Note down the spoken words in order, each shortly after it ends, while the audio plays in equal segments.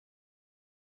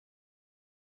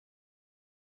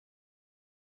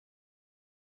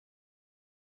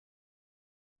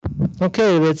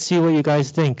Okay, let's see what you guys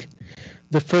think.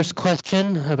 The first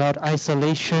question about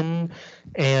isolation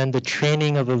and the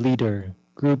training of a leader.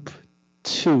 Group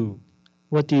 2.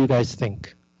 What do you guys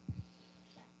think?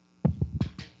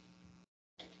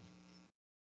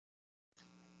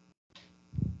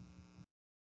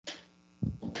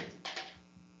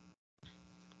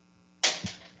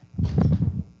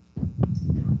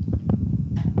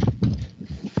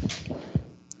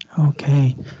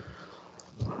 Okay,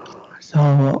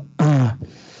 so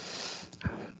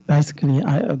basically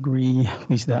I agree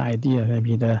with the idea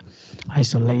maybe the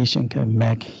isolation can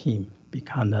make him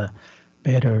become a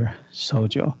better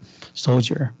soldier. So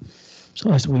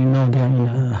as we know, they're in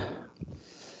a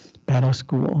battle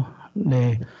school.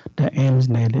 The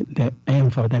aim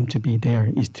for them to be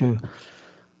there is to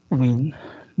win.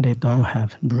 They don't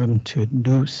have room to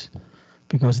lose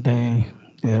because their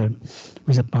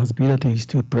responsibility is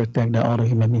to protect the other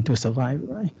human being to survive,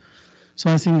 right? So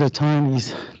I think the time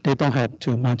is they don't have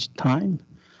too much time,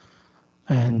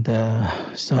 and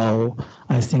so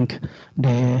I think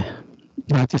they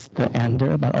not just the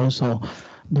ender but also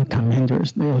the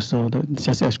commanders. They also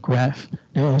just as Graf.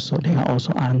 They are also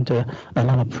under a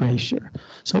lot of pressure.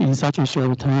 So in such a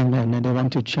short time, and they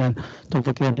want to train. Don't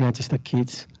forget they are just the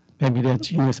kids. Maybe they're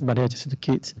genius, but they're just the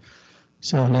kids.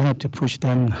 So they have to push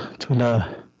them to the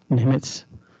limits.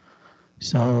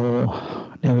 So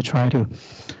they will try to.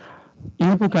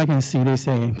 In the book, I can see they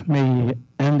say maybe,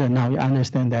 and now we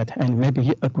understand that, and maybe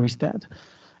he agrees that,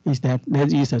 is that there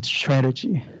is a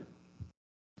strategy.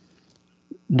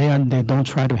 They don't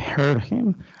try to hurt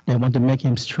him. They want to make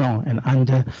him strong and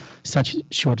under such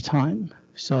short time.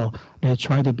 So they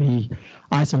try to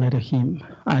isolate him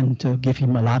and to give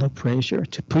him a lot of pressure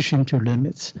to push him to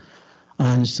limits,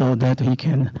 and so that he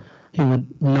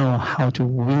would know how to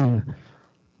win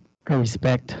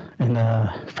respect and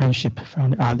friendship from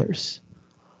the others.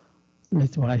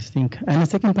 That's what I think. And the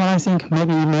second part, I think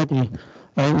maybe it might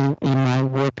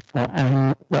work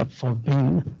for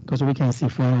Bing, because we can see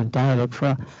from the dialogue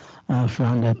from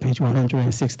the page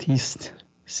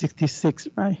 166,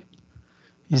 right?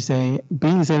 You say,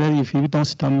 Bing said that if you don't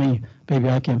stop me, maybe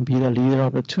I can be the leader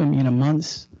of the tomb in a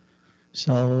month.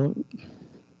 So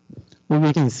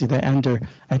we can see the Ender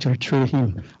actually treat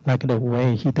him like the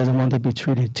way he doesn't want to be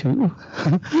treated too.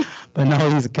 But now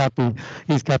he's copying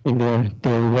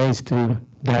their ways to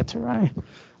that, right?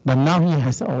 But now he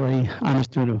has already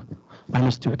understood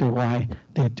why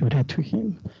they do that to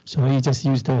him. So he just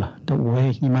used the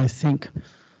way he might think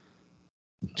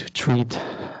to treat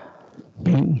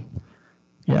Bing.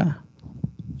 Yeah.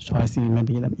 So I see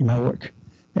maybe it might work.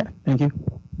 Yeah, thank you.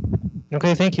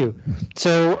 Okay, thank you.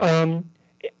 So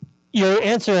your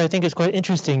answer, I think, is quite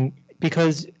interesting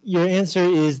because your answer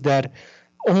is that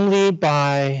only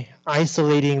by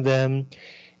isolating them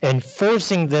and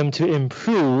forcing them to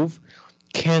improve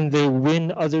can they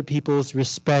win other people's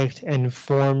respect and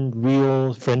form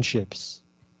real friendships.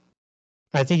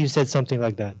 I think you said something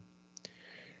like that.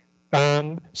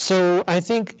 So I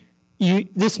think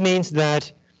this means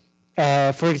that,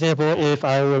 for example, if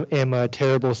I am a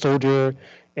terrible soldier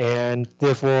and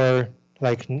therefore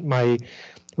like my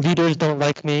leaders don't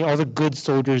like me, all the good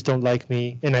soldiers don't like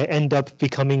me, and I end up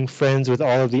becoming friends with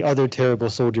all of the other terrible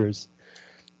soldiers.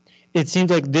 It seems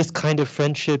like this kind of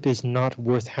friendship is not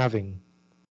worth having.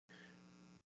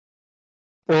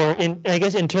 Or I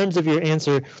guess in terms of your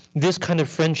answer, this kind of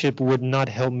friendship would not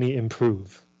help me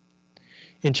improve.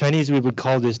 In Chinese, we would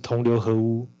call this 同流合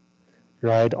污,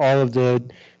 right? All of the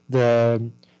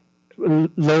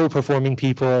low performing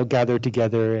people gather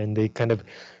together and they kind of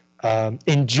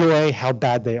enjoy how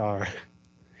bad they are,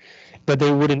 but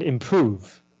they wouldn't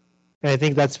improve. And I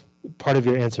think that's part of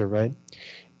your answer, right?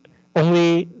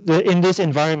 In this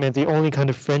environment, the only kind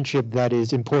of friendship that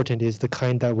is important is the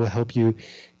kind that will help you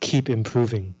keep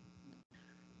improving.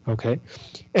 Okay,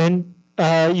 and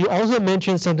you also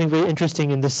mentioned something very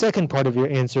interesting in the second part of your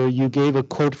answer. You gave a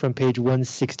quote from page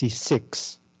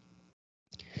 166.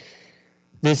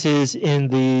 This is in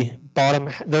the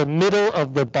middle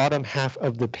of the bottom half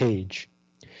of the page.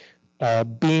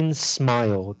 Bean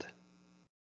smiled.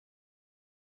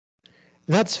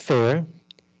 That's fair.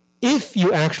 If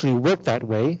you actually work that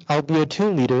way, I'll be a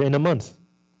toon leader in a month.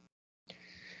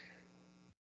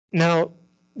 Now,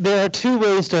 there are two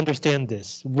ways to understand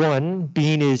this. One,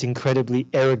 Bean is incredibly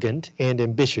arrogant and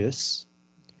ambitious.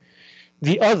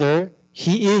 The other,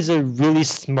 he is a really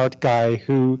smart guy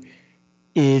who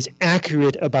is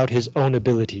accurate about his own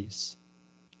abilities,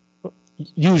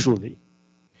 usually.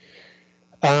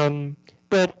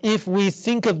 But if we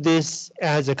think of this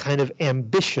as a kind of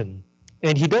ambition,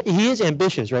 and he is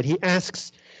ambitious, right? He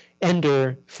asks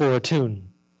Ender for a toon.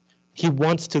 He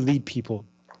wants to lead people.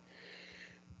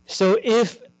 So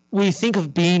if we think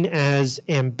of Bean as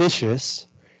ambitious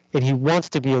and he wants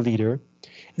to be a leader,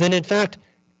 then in fact,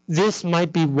 this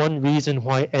might be one reason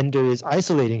why Ender is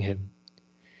isolating him.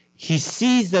 He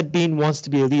sees that Bean wants to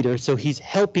be a leader, so he's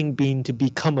helping Bean to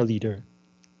become a leader.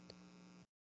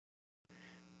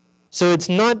 So it's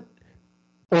not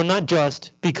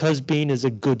just because Bean is a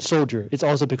good soldier, it's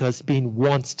also because Bean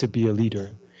wants to be a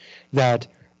leader that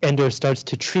Ender starts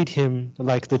to treat him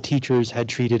like the teachers had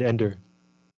treated Ender.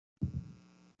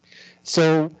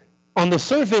 So on the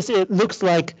surface, it looks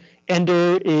like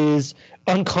Ender is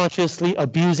unconsciously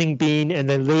abusing Bean, and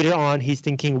then later on he's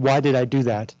thinking, why did I do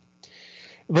that?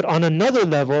 But on another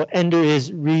level, Ender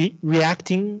is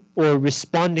reacting or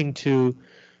responding to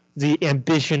the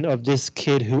ambition of this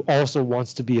kid who also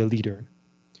wants to be a leader.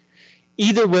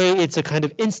 Either way, it's a kind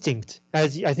of instinct,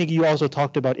 as I think you also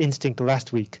talked about instinct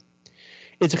last week.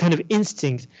 It's a kind of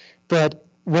instinct, but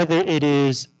whether it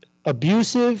is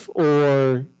abusive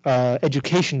or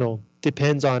educational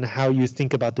depends on how you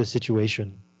think about the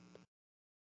situation.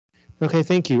 Okay,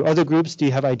 thank you. Other groups, do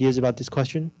you have ideas about this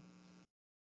question?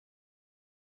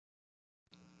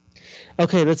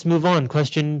 Okay, let's move on.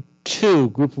 Question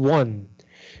 2, group 1.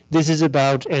 This is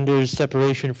about Ender's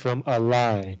separation from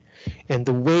Alai and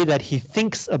the way that he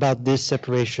thinks about this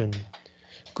separation.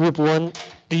 Group 1,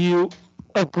 do you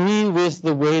agree with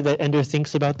the way that Ender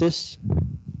thinks about this?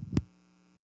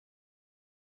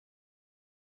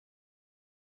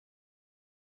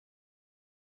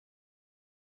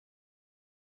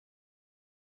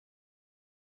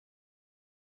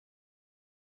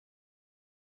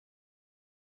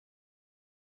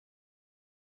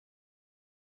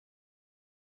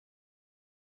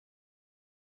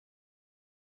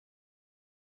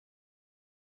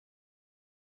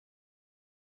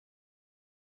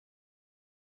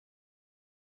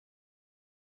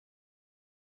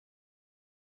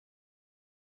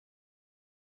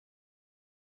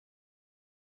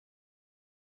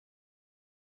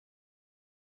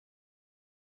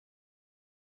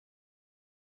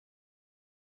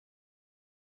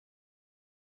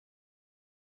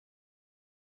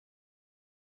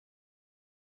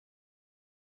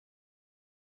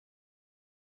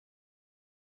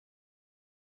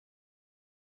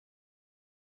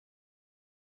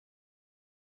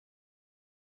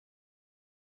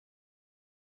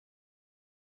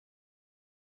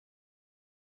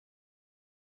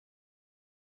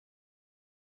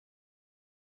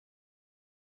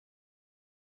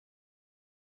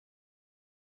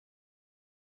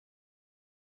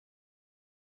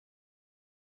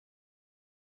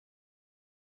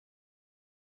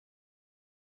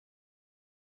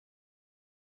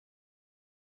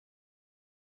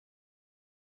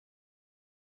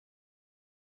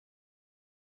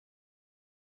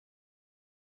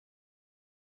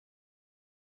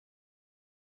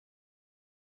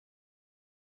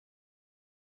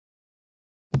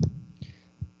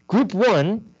 Group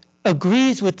 1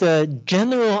 agrees with the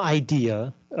general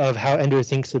idea of how Ender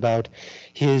thinks about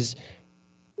his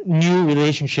new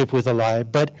relationship with Alai,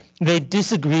 but they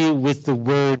disagree with the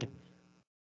word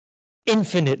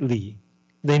infinitely.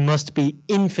 They must be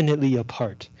infinitely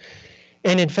apart.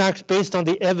 And in fact, based on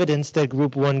the evidence that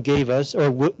Group 1 gave us,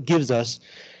 or gives us,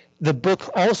 the book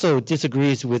also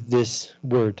disagrees with this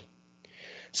word.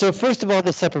 So first of all,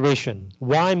 the separation.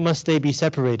 Why must they be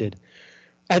separated?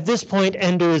 At this point,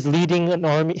 Ender is leading an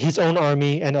army, his own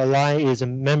army, and Alai is a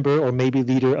member or maybe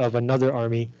leader of another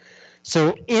army.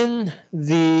 So in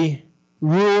the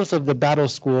rules of the battle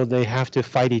school, they have to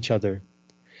fight each other,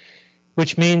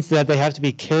 which means that they have to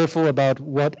be careful about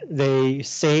what they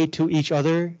say to each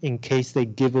other in case they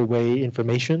give away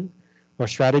information or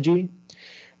strategy.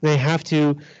 They have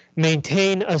to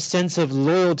maintain a sense of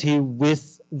loyalty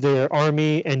with their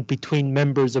army and between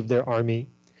members of their army.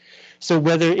 So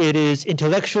whether it is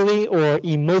intellectually or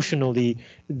emotionally,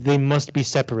 they must be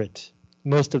separate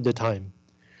most of the time.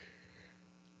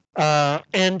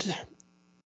 And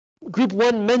Group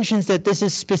 1 mentions that this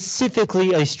is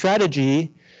specifically a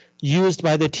strategy used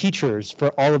by the teachers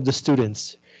for all of the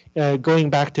students, going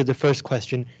back to the first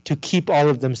question, to keep all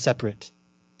of them separate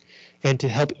and to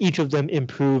help each of them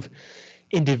improve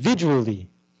individually.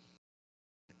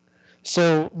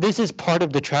 So this is part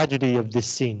of the tragedy of this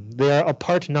scene. They are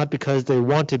apart not because they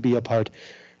want to be apart,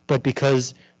 but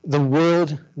because the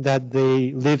world that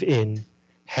they live in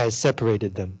has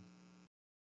separated them.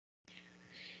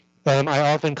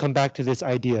 I often come back to this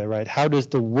idea, right? How does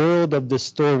the world of the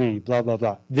story, blah, blah,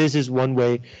 blah. This is one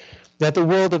way that the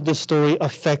world of the story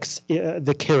affects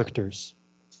the characters.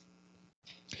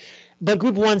 But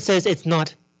Group 1 says it's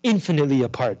not infinitely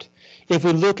apart. If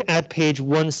we look at page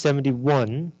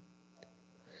 171,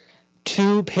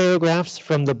 2 paragraphs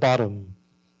from the bottom.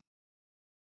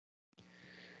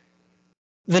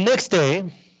 The next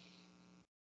day,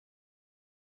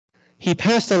 he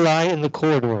passed Eli in the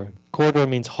corridor. Corridor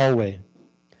means hallway.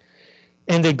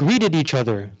 And they greeted each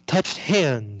other, touched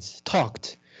hands,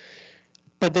 talked.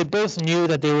 But they both knew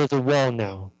that there was a wall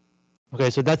now. Okay,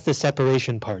 so that's the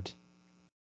separation part.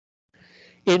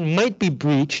 It might be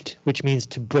breached, which means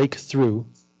to break through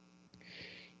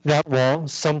that wall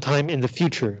sometime in the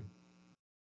future.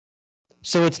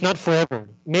 So it's not forever.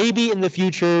 Maybe in the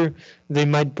future, they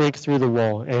might break through the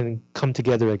wall and come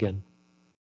together again.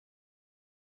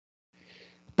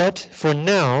 But for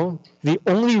now, the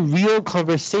only real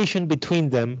conversation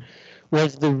between them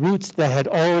was the roots that had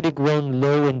already grown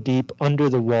low and deep under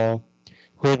the wall,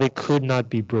 where they could not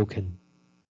be broken.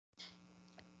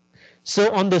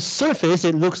 So on the surface,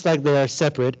 it looks like they are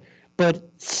separate, but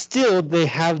still they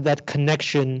have that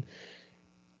connection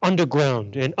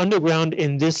underground. And underground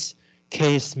in this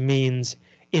case means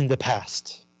in the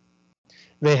past.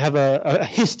 They have a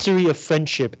history of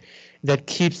friendship that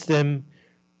keeps them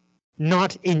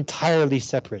not entirely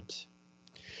separate.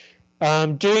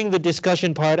 During the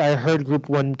discussion part, I heard Group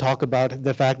 1 talk about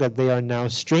the fact that they are now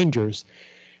strangers.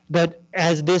 But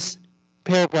as this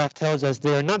paragraph tells us,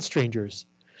 they are not strangers.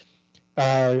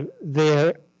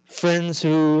 They're friends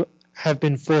who have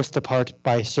been forced apart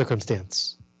by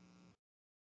circumstance.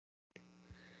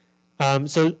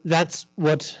 So that's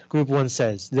what Group 1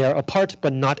 says. They're apart,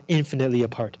 but not infinitely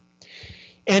apart.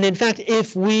 And in fact,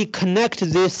 if we connect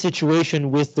this situation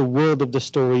with the world of the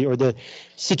story or the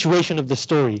situation of the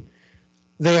story,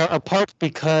 they are apart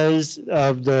because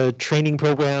of the training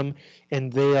program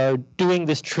and they are doing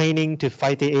this training to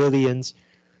fight the aliens.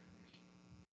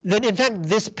 Then in fact,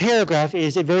 this paragraph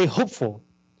is very hopeful.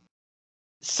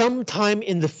 Sometime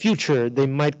in the future, they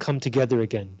might come together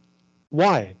again.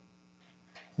 Why?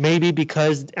 Maybe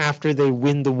because after they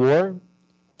win the war,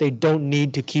 they don't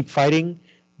need to keep fighting.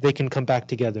 They can come back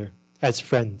together as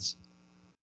friends.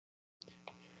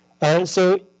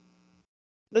 So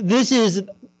this is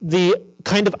the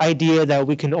kind of idea that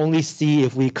we can only see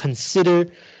if we consider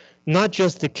not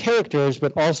just the characters,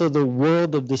 but also the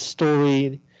world of the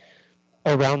story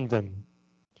around them.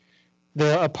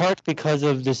 They're apart because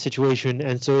of this situation,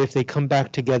 and so if they come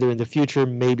back together in the future,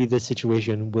 maybe the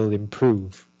situation will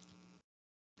improve.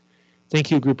 Thank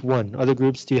you, Group 1. Other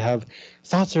groups, do you have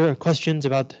thoughts or questions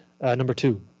about number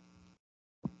 2?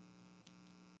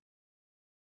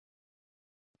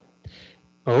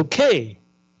 Okay,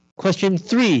 question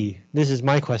 3. This is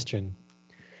my question.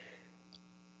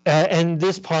 And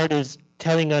this part is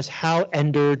telling us how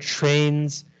Ender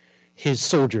trains his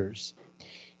soldiers.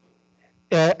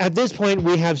 At this point,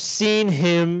 we have seen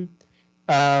him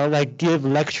like give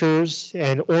lectures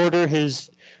and order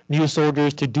his new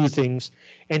soldiers to do things,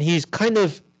 and he's kind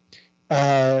of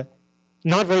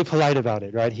not very polite about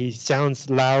it, right? He sounds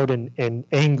loud and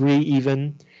angry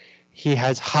even. He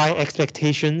has high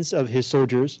expectations of his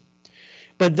soldiers.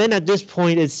 But then at this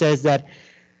point, it says that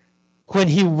when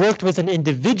he worked with an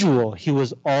individual, he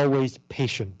was always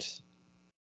patient.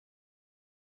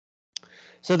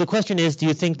 So the question is, do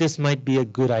you think this might be a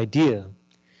good idea?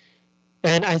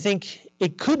 And I think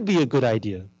it could be a good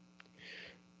idea.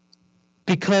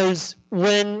 Because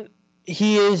when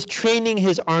he is training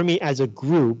his army as a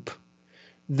group,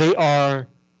 they are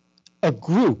a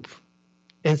group.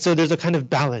 And so there's a kind of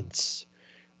balance.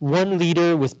 One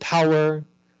leader with power,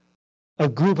 a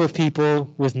group of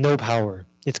people with no power.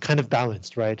 It's kind of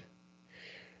balanced, right?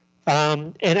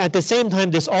 And at the same time,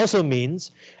 this also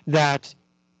means that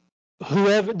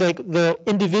whoever, like the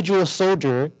individual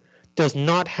soldier, does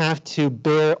not have to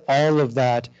bear all of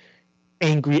that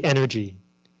angry energy.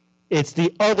 It's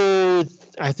the other,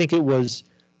 I think it was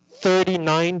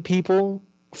 39 people,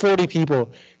 40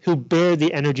 people who bear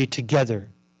the energy together.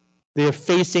 They're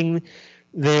facing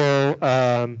their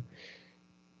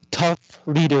tough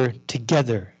leader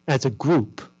together as a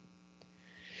group.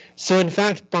 So in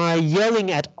fact, by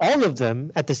yelling at all of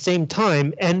them at the same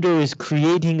time, Ender is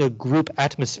creating a group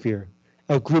atmosphere,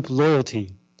 a group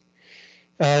loyalty.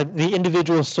 The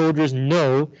individual soldiers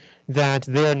know that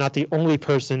they are not the only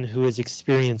person who is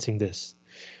experiencing this.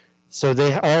 So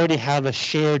they already have a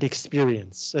shared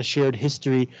experience, a shared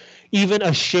history, even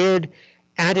a shared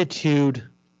attitude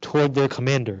toward their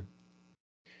commander,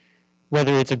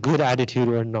 whether it's a good attitude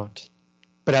or not.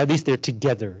 But at least they're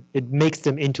together. It makes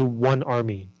them into one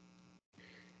army.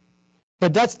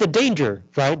 But that's the danger,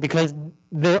 right? Because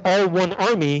they're all one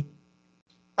army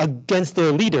against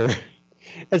their leader.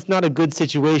 It's not a good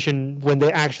situation when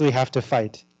they actually have to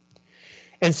fight.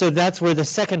 And so that's where the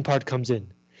second part comes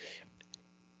in.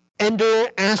 Ender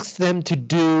asks them to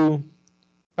do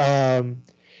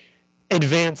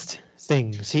advanced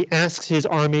things. He asks his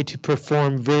army to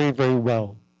perform very, very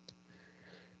well.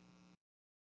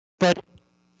 But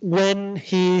when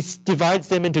he divides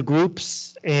them into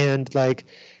groups and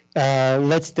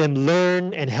lets them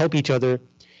learn and help each other,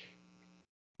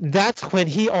 that's when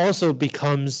he also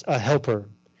becomes a helper.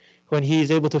 When he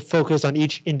is able to focus on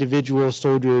each individual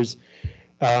soldier's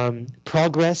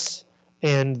progress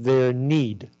and their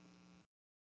need.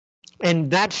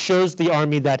 And that shows the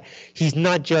army that he's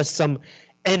not just some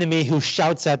enemy who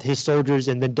shouts at his soldiers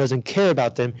and then doesn't care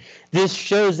about them. This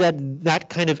shows that that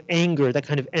kind of anger, that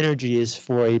kind of energy is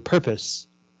for a purpose.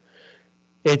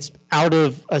 It's out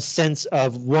of a sense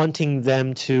of wanting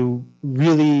them to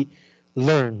really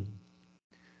learn.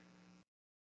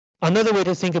 Another way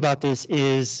to think about this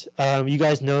is, you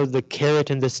guys know the carrot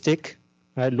and the stick,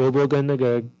 right? 萝卜跟那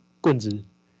个棍子.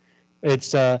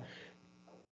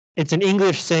 It's an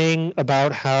English saying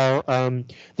about how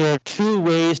there are two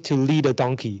ways to lead a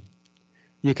donkey.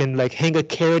 You can hang a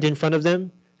carrot in front of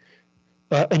them,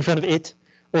 in front of it,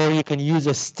 or you can use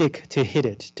a stick to hit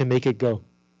it to make it go,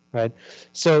 right?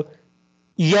 So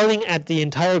yelling at the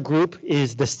entire group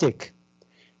is the stick,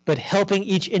 but helping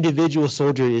each individual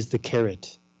soldier is the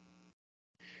carrot.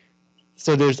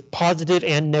 So there's positive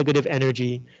and negative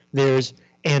energy, there's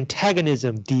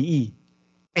antagonism, DE,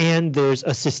 and there's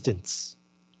assistance.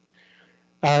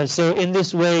 So in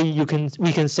this way,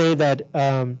 we can say that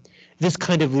this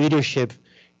kind of leadership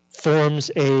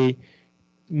forms a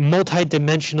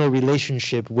multi-dimensional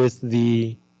relationship with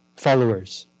the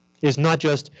followers. It's not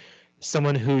just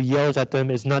someone who yells at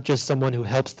them, it's not just someone who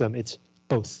helps them, it's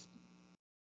both.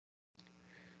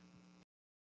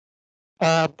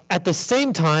 At the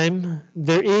same time,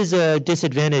 there is a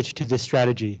disadvantage to this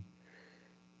strategy,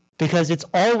 because it's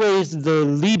always the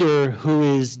leader who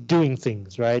is doing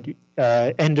things, right?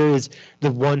 Ender is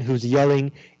the one who's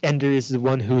yelling, Ender is the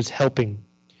one who's helping.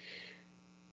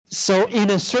 So in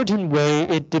a certain way,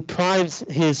 it deprives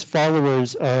his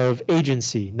followers of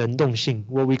agency, 能动性,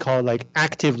 what we call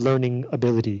active learning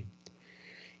ability.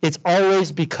 It's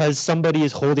always because somebody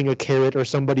is holding a carrot or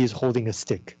somebody is holding a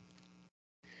stick.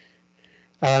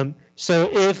 So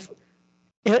if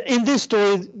in this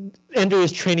story, Ender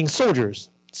is training soldiers,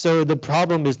 so the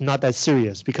problem is not that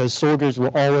serious because soldiers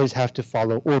will always have to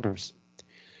follow orders.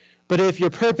 But if your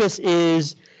purpose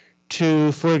is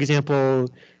to, for example,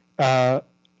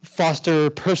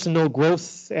 foster personal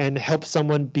growth and help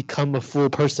someone become a full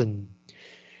person,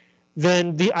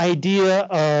 then the idea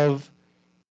of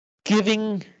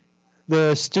giving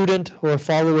the student or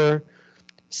follower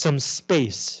some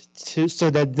space so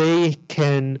that they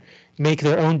can make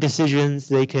their own decisions,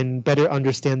 they can better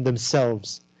understand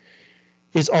themselves,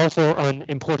 is also an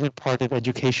important part of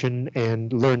education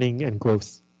and learning and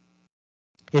growth.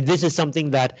 And this is something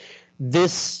that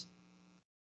this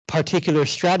particular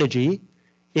strategy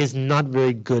is not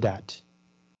very good at,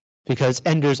 because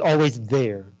Ender's always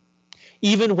there.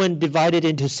 Even when divided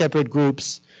into separate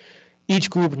groups, each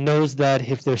group knows that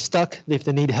if they're stuck, if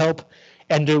they need help,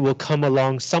 Ender will come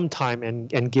along sometime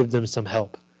and give them some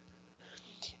help.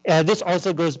 This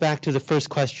also goes back to the first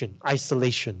question,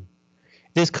 isolation.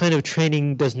 This kind of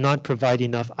training does not provide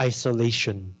enough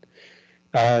isolation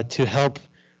to help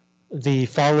the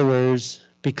followers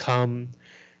become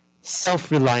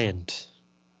self-reliant.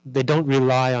 They don't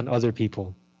rely on other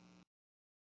people.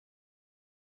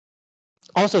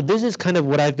 Also, this is kind of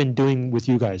what I've been doing with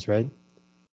you guys, right?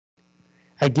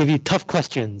 I give you tough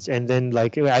questions, and then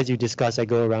as you discuss, I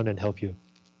go around and help you.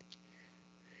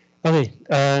 Okay,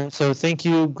 so thank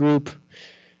you, group.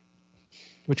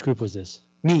 Which group was this?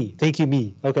 Me. Thank you,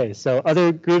 me. Okay, so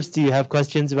other groups, do you have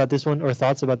questions about this one or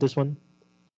thoughts about this one?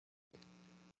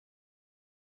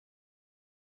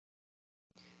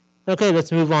 Okay,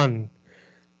 let's move on.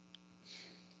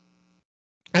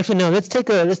 Actually, no, let's take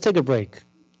a break.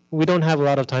 We don't have a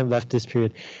lot of time left this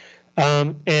period.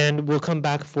 And we'll come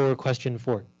back for question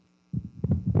 4.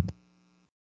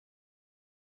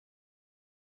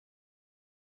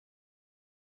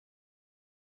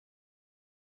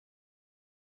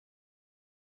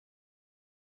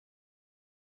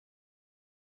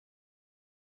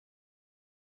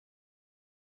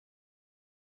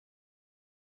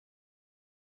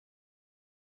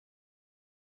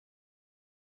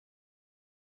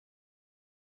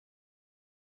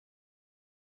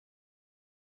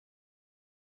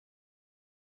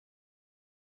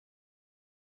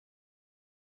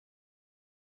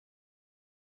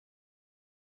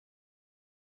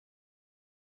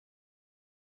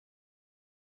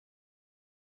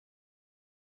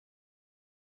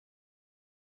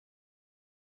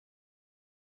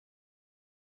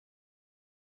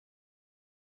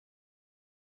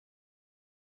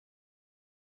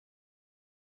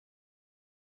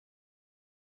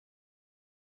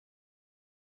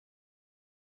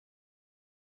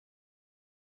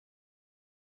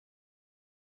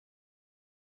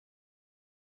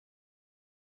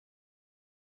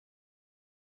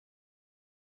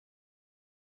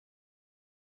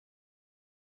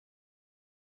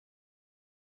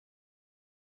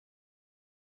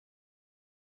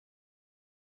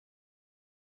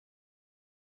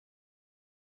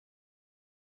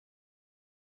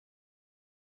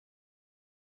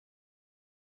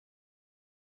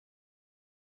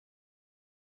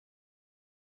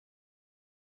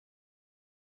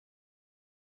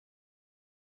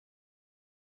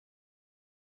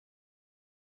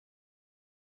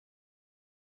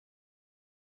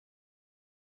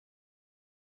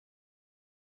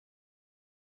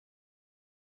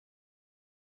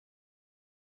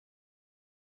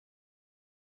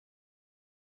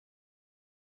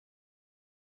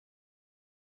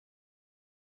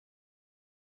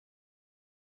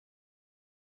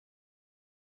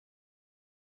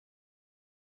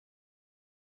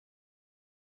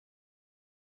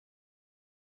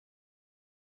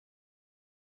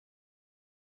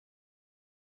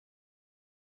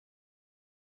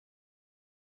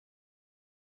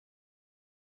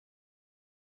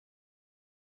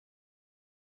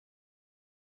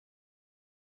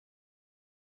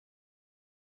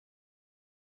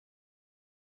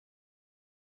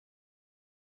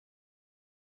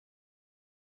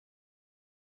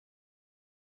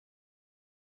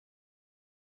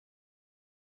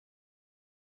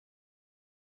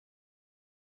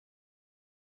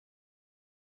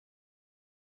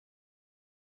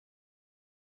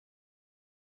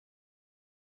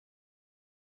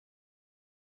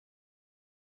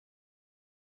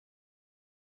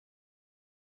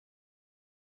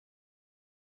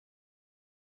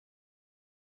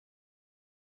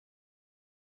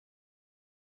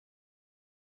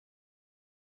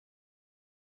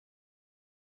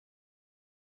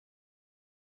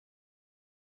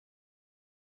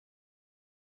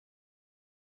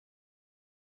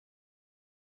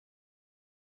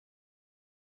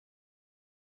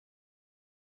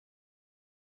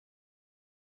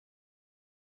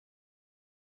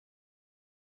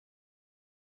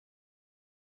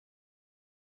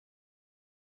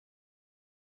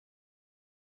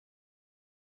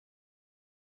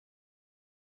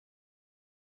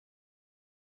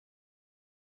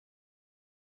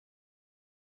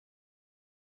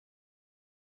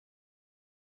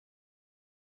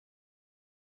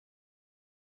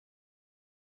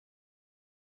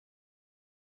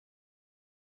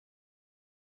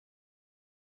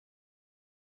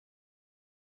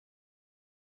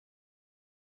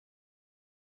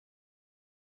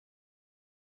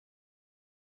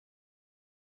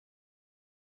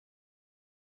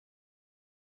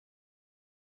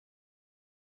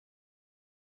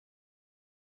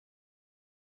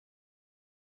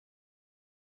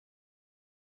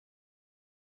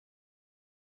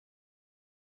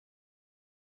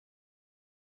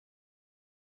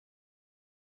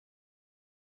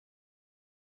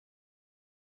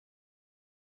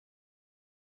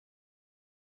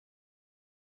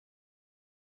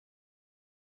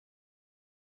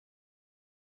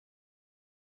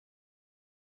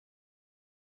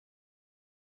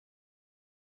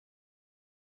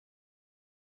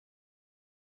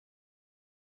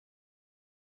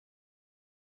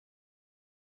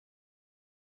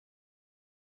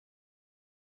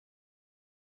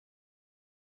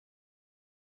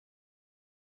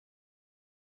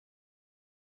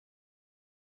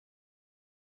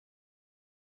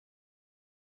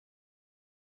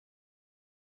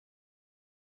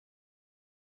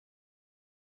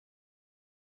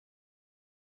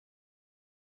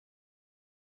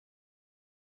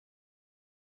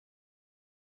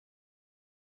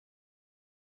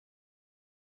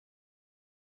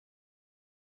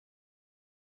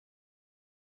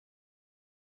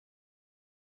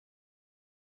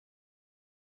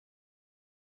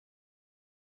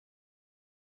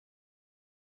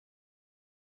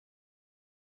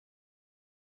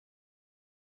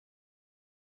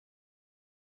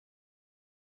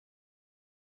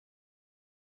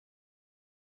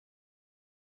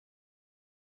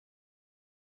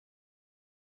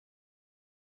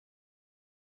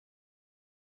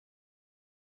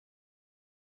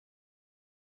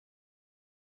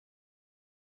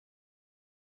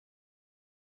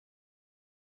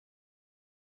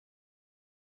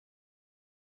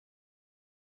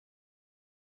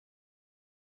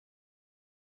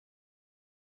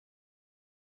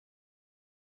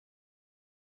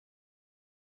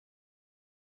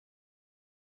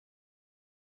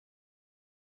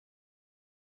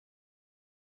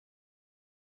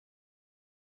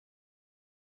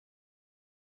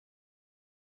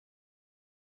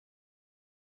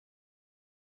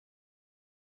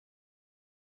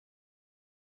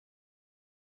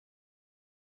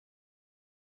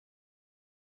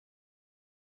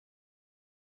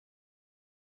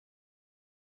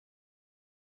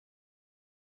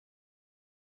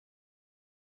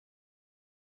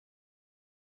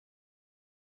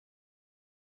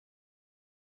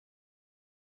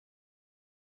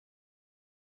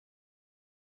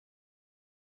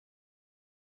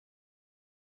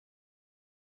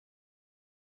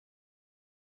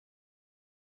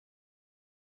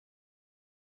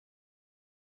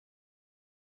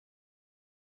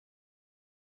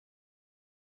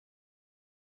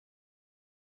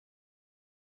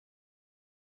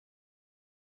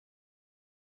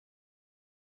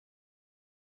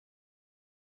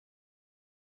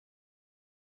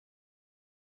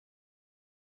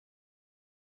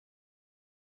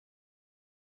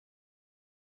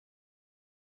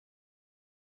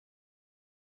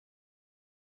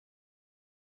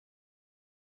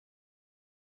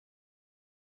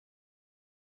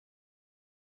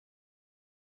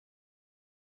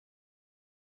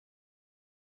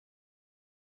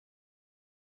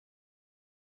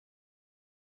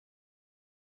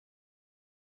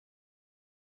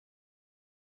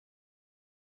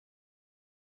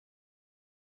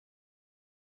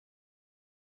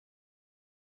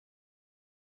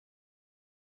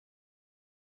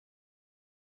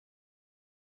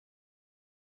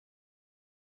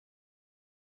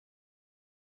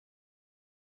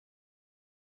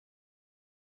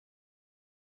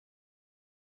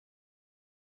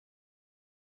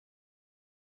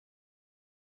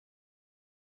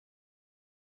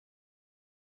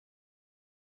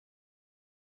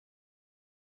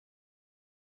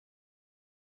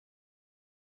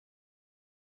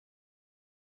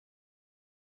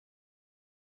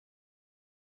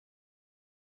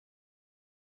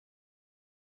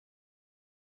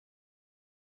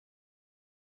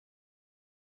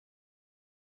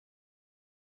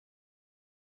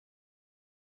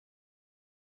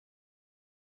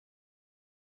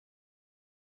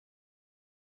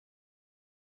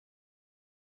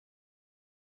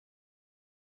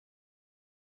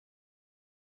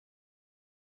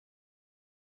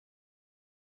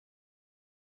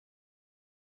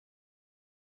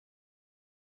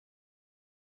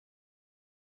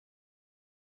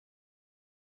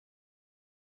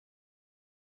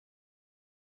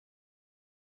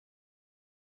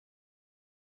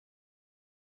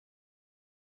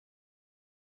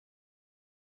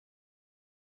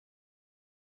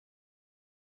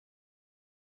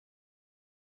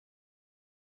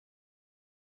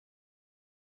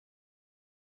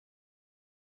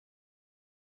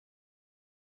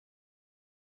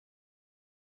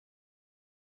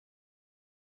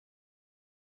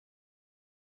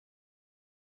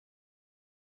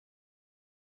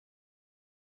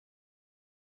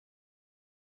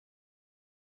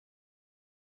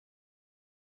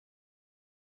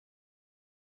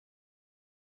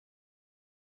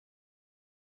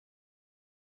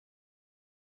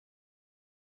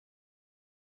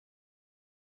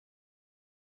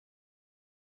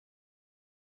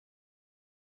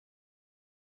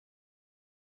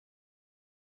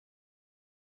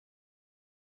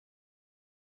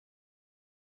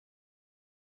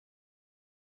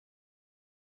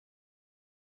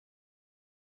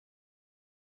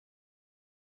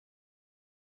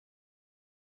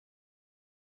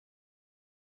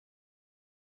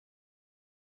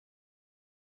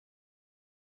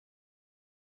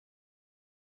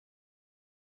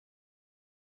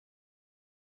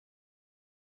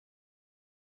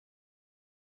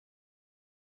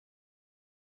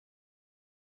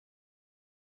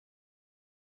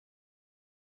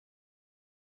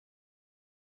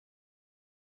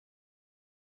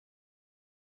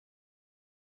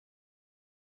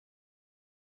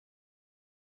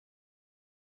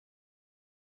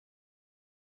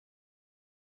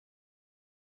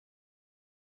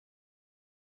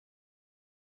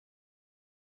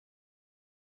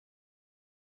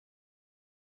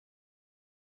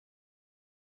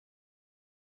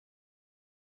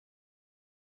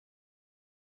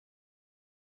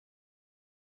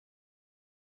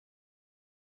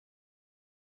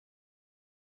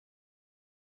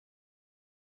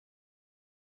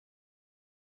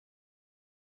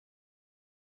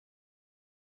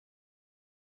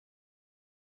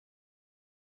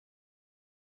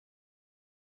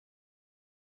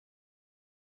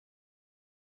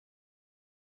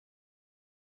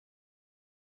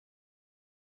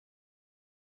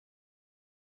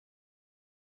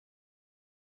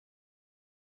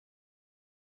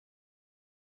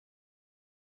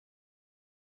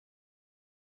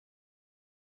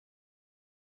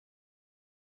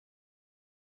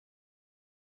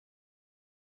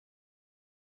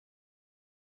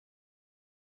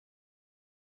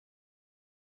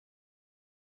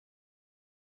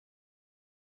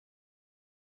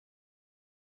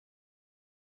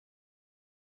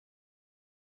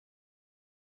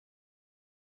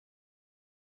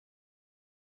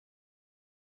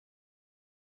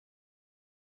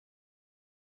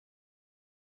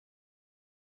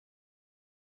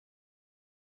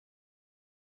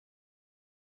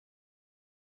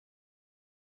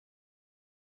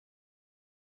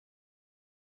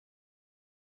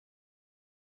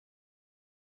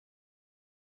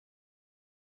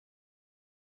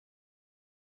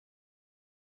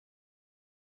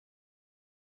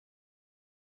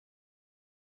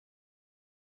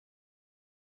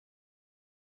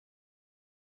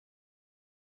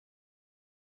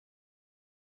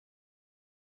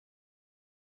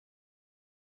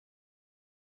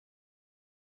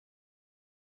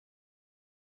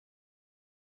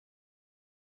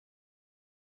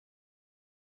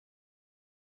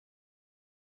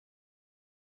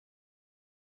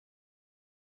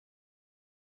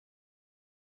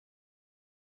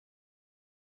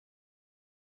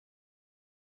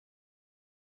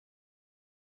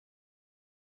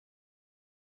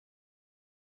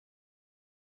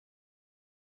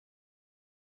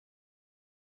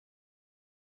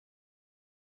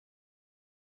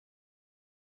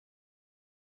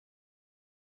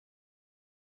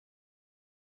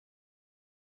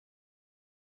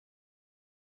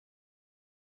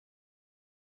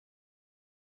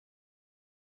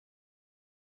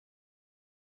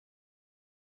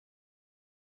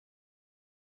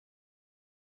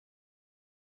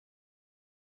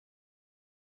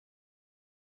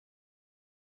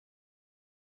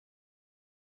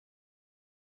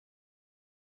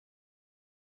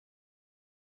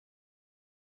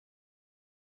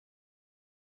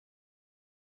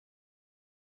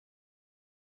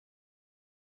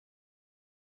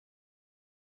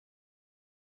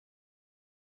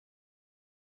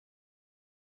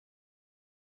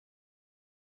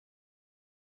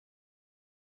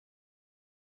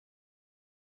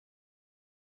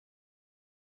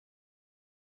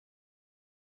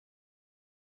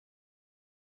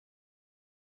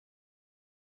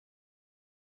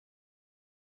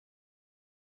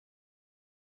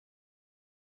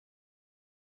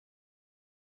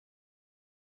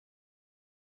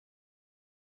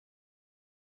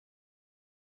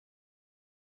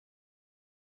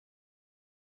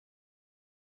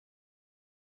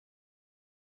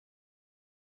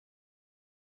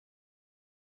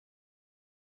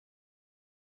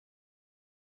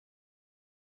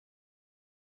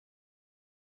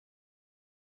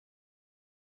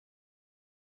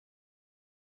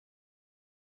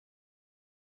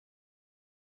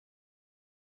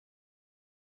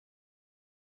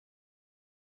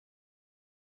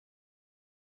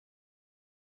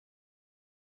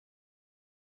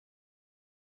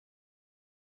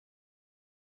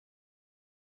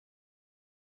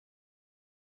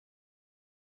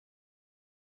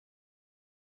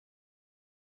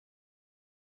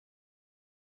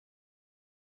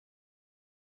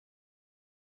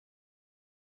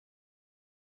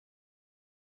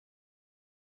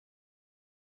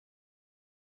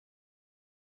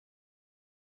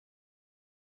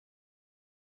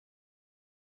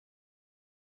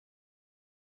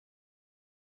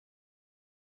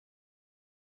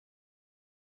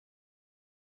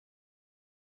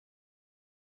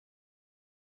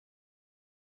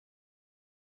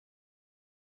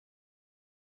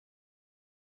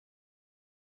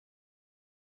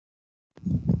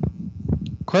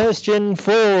 Question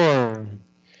 4.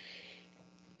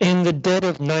 In the dead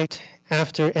of night,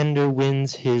 after Ender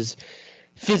wins his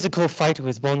physical fight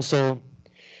with Bonso,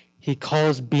 he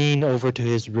calls Bean over to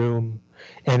his room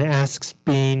and asks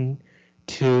Bean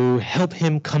to help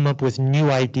him come up with new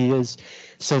ideas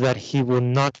so that he will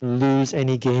not lose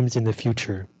any games in the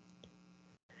future.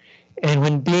 And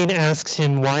when Bean asks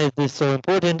him why is this so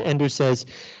important, Ender says,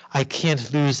 I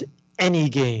can't lose any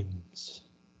games.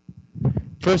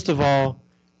 First of all,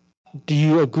 do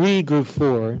you agree, Group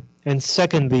 4? And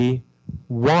secondly,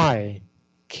 why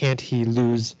can't he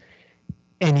lose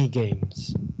any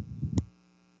games?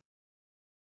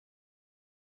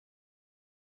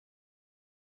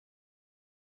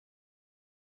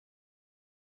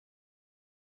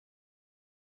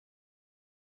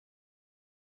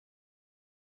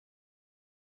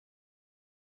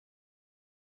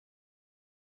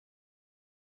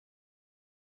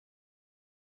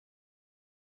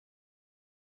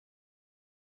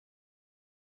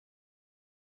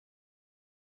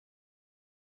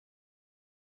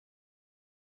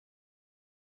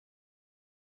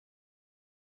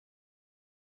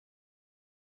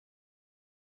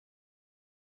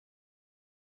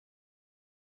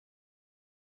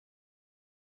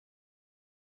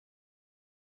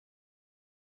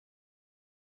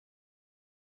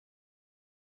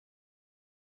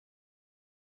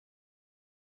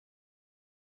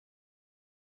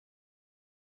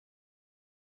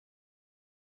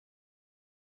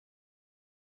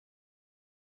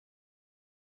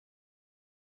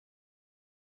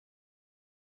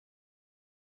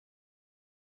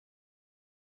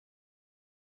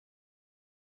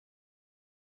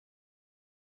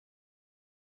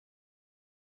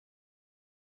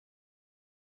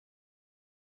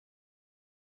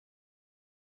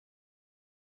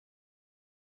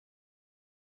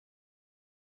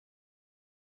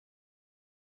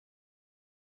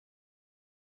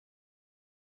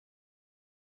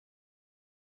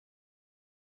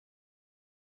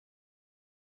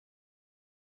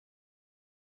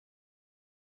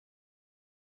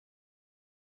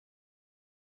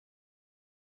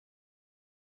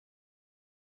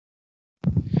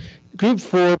 Group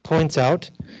 4 points out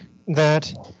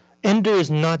that Ender is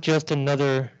not just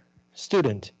another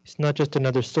student. He's not just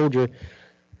another soldier.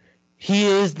 He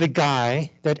is the guy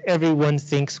that everyone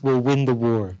thinks will win the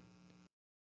war.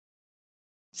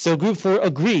 So Group 4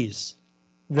 agrees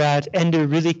that Ender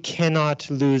really cannot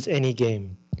lose any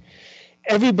game.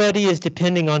 Everybody is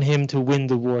depending on him to win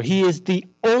the war. He is the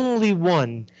only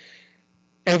one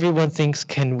everyone thinks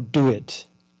can do it.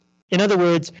 In other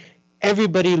words,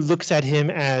 everybody looks at him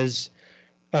as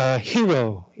a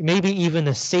hero, maybe even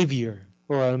a savior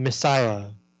or a messiah.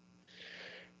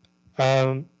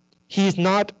 He's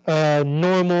not a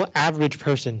normal average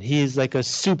person. He's like a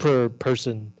super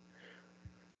person.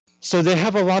 So they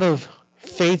have a lot of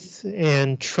faith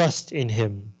and trust in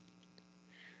him.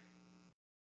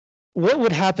 What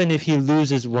would happen if he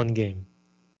loses one game?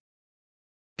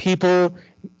 People,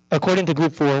 according to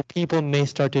Group 4, people may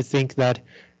start to think that,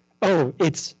 oh,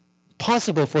 it's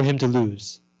possible for him to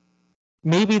lose.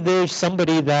 Maybe there's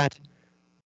somebody that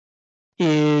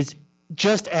is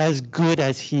just as good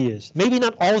as he is. Maybe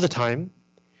not all the time,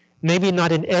 maybe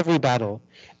not in every battle,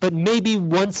 but maybe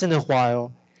once in a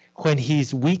while when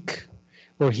he's weak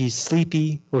or he's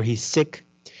sleepy or he's sick,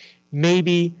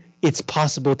 maybe it's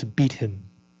possible to beat him.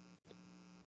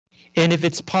 And if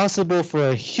it's possible for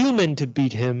a human to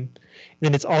beat him,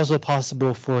 then it's also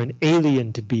possible for an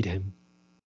alien to beat him.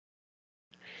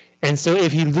 And so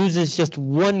if he loses just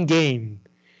one game,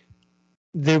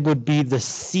 there would be the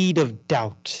seed of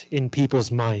doubt in people's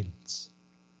minds.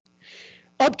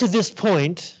 Up to this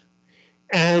point,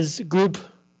 as Group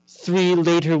 3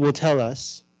 later will tell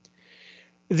us,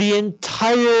 the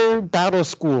entire battle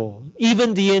school,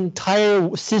 even the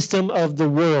entire system of the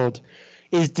world,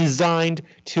 is designed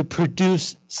to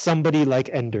produce somebody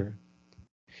like Ender.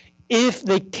 If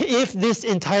this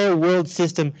entire world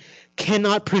system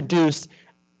cannot produce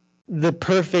the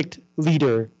perfect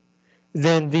leader,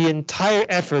 then the entire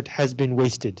effort has been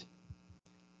wasted.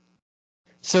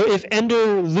 So if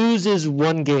Ender loses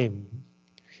one game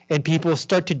and people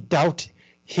start to doubt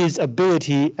his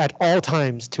ability at all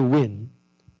times to win,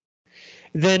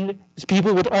 then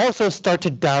people would also start to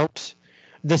doubt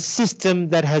the system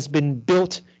that has been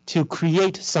built to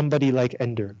create somebody like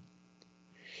Ender.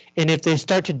 And if they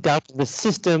start to doubt the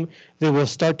system, they will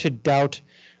start to doubt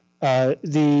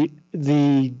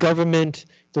the government,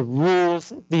 the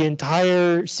rules, the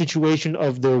entire situation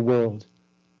of their world.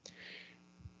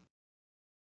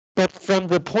 But from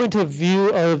the point of view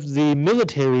of the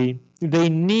military, they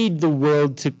need the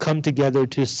world to come together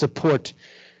to support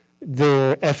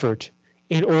their effort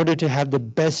in order to have the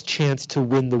best chance to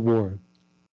win the war.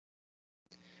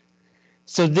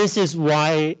 So this is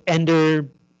why Ender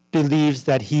believes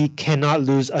that he cannot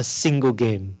lose a single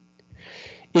game.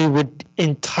 It would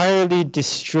entirely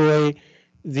destroy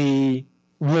the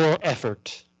war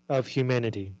effort of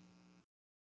humanity.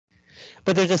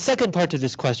 But there's a second part to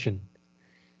this question.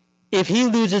 If he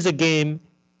loses a game,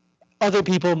 other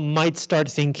people might start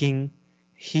thinking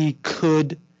he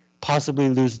could possibly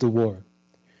lose the war.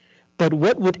 But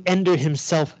what would Ender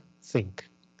himself think?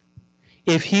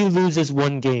 If he loses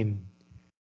one game,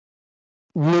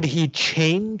 would he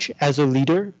change as a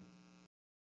leader?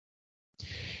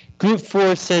 Group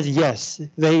 4 says yes.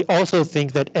 They also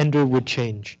think that Ender would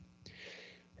change.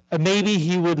 Maybe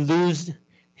he would lose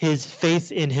his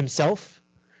faith in himself.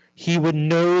 He would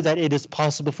know that it is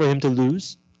possible for him to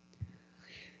lose.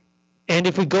 And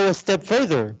if we go a step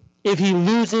further, if he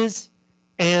loses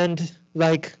and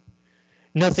like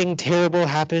nothing terrible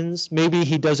happens, maybe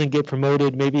he doesn't get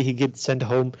promoted, maybe he gets sent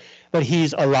home, but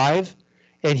he's alive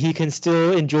and he can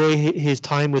still enjoy his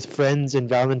time with friends and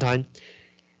Valentine,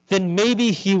 then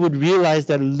maybe he would realize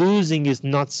that losing is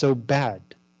not so bad.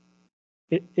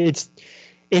 It's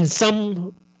in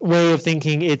some way of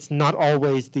thinking, it's not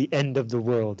always the end of the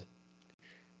world.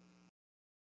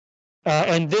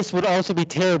 And this would also be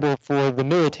terrible for the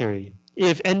military.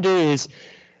 If Ender is,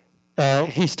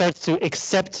 he starts to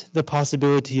accept the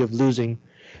possibility of losing,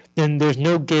 then there's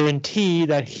no guarantee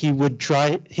that he would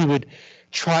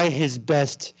try his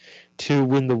best to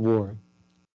win the war.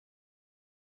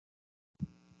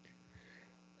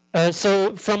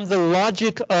 So from the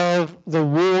logic of the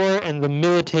war and the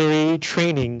military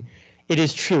training, it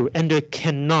is true, Ender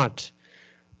cannot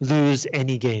lose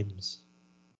any games.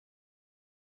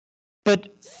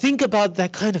 But think about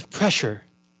that kind of pressure.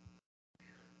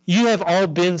 You have all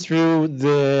been through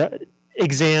the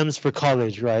exams for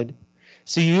college, right?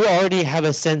 So you already have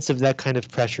a sense of that kind of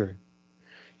pressure.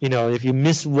 You know, if you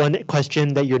miss one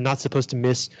question that you're not supposed to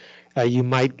miss, you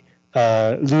might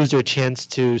lose your chance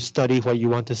to study what you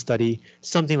want to study,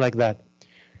 something like that.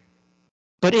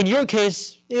 But in your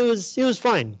case, it was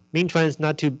fine. Meantime, it's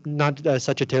not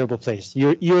such a terrible place.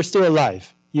 You're still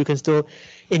alive. You can still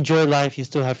enjoy life. You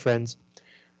still have friends.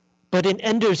 But in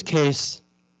Ender's case,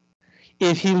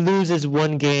 if he loses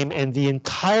one game and the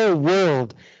entire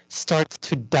world starts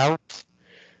to doubt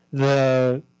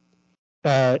their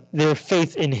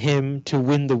faith in him to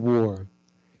win the war,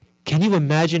 can you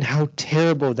imagine how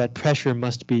terrible that pressure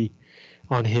must be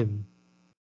on him?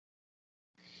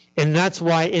 And that's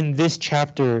why in this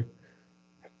chapter,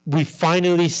 we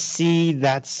finally see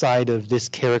that side of this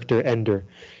character Ender,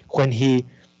 when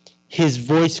his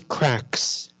voice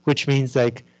cracks, which means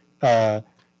like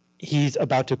he's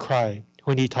about to cry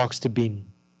when he talks to Bean.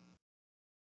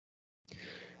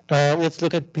 Let's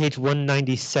look at page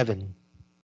 197.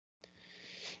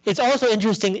 It's also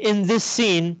interesting in this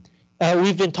scene,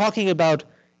 we've been talking about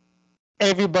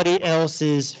everybody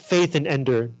else's faith in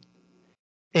Ender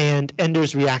and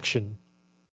Ender's reaction.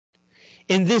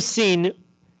 In this scene,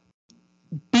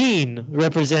 Bean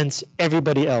represents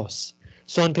everybody else.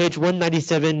 So on page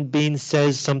 197, Bean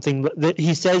says something that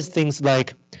he says things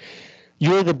like,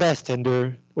 "You're the best,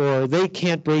 Ender," or "They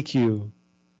can't break you."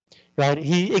 Right?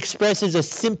 He expresses a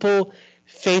simple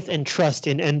faith and trust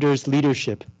in Ender's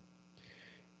leadership.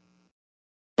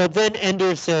 But then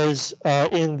Ender says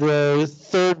in the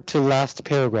third to last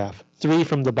paragraph, 3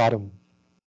 from the bottom,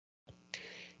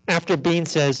 after Bean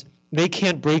says, "They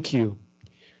can't break you,"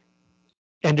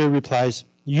 Ender replies,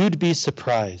 "You'd be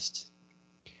surprised."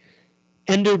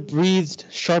 Ender breathed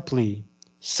sharply,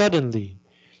 suddenly,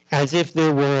 as if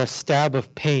there were a stab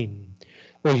of pain,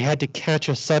 or he had to catch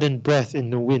a sudden breath in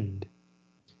the wind.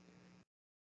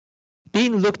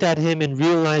 Bean looked at him and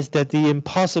realized that the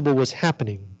impossible was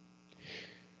happening.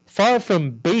 Far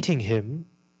from baiting him,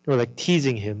 or like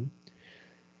teasing him,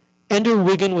 Ender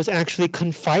Wiggin was actually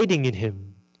confiding in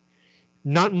him.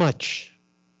 Not much,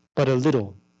 but a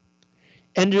little.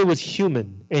 Ender was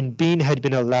human, and Bean had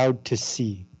been allowed to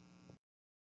see.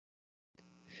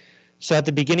 So at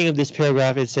the beginning of this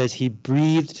paragraph, it says he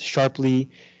breathed sharply,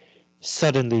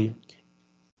 suddenly.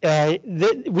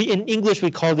 In English, we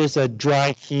call this a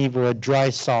dry heave or a dry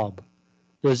sob.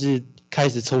 就是开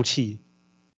始抽泣.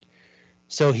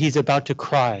 So he's about to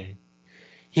cry.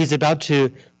 He's about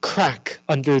to crack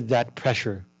under that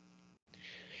pressure.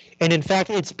 And in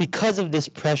fact, it's because of this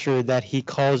pressure that he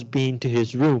calls Bean to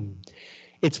his room.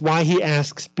 It's why he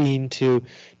asks Bean to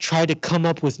try to come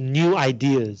up with new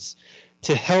ideas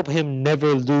to help him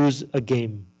never lose a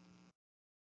game.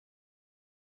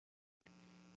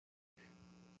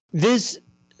 This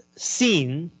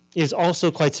scene is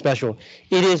also quite special.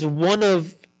 It is one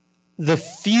of the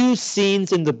few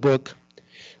scenes in the book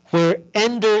where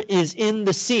Ender is in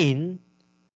the scene,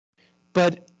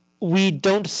 but we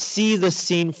don't see the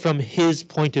scene from his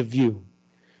point of view.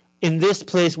 In this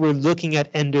place, we're looking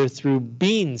at Ender through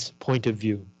Bean's point of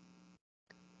view.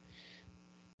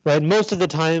 Right? Most of the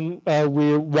time,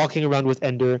 we're walking around with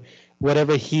Ender.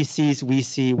 Whatever he sees, we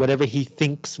see. Whatever he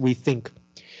thinks, we think.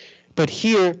 But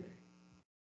here,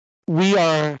 we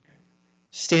are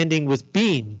standing with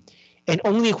Bean, and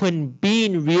only when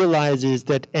Bean realizes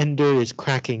that Ender is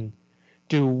cracking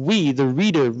do we, the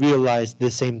reader, realize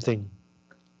the same thing.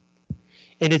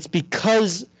 And it's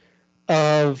because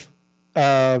of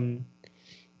the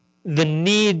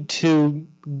need to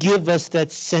give us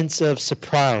that sense of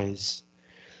surprise,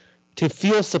 to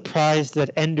feel surprised that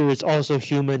Ender is also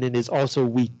human and is also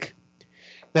weak.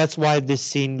 That's why this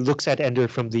scene looks at Ender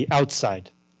from the outside.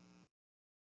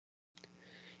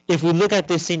 If we look at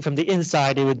this scene from the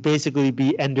inside, it would basically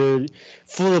be Ender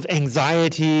full of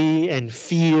anxiety and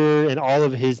fear and all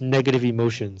of his negative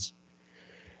emotions.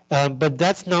 But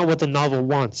that's not what the novel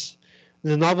wants.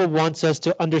 The novel wants us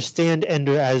to understand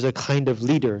Ender as a kind of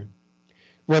leader,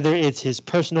 whether it's his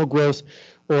personal growth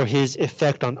or his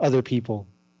effect on other people.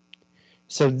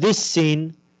 So this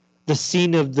scene, the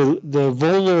scene of the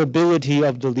vulnerability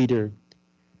of the leader,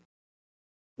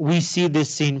 we see this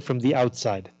scene from the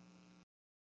outside.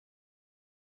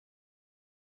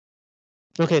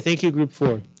 Okay, thank you, group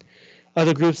 4.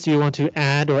 Other groups, do you want to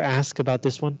add or ask about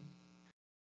this one?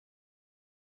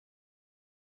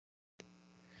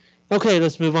 Okay,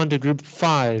 let's move on to group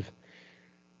 5.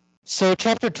 So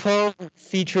chapter 12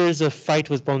 features a fight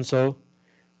with Bonso,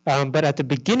 but at the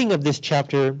beginning of this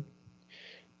chapter,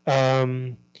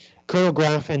 Colonel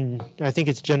Graff and I think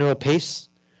it's General Pace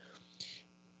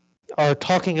are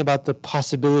talking about the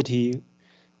possibility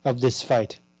of this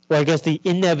fight, or I guess the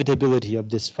inevitability of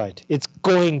this fight. It's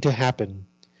going to happen.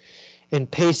 And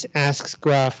Pace asks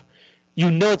Graff, you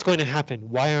know it's going to happen.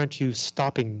 Why aren't you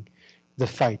stopping the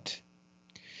fight?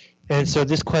 And so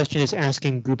this question is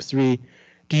asking group 3,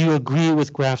 do you agree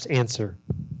with Graff's answer?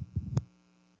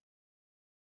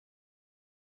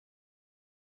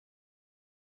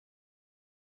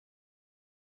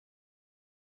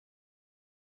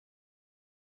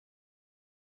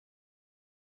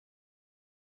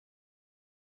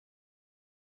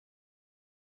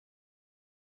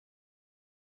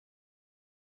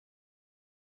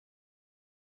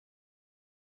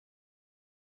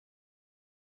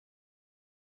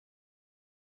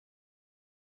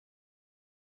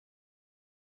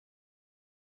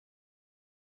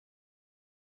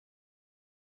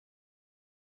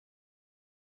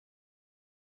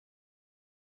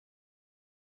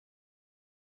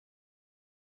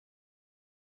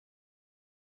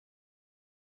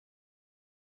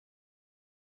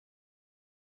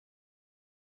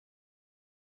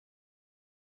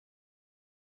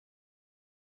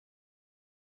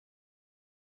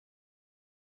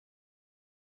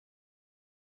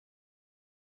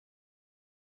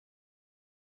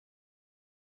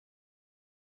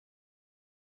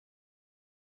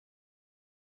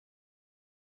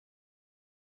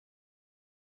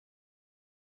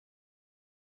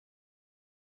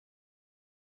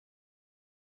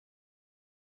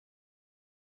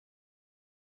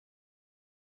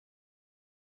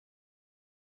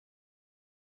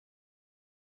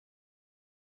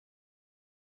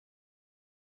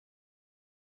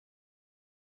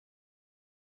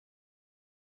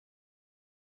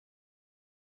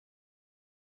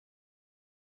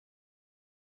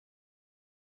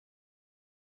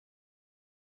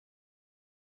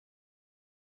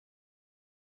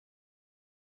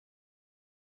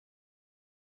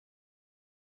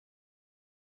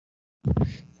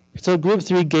 So group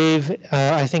 3 gave,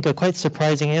 I think, a quite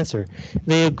surprising answer.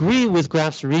 They agree with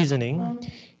Graff's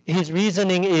reasoning. His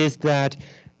reasoning is that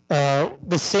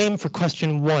the same for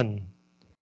question 1.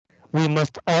 We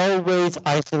must always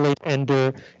isolate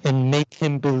Ender and make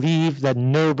him believe that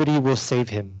nobody will save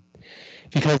him.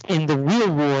 Because in the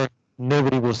real war,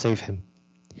 nobody will save him.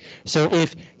 So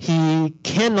if he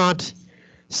cannot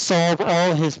solve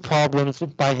all his problems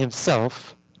by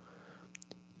himself,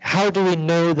 how do we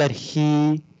know that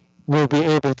he will be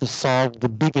able to solve the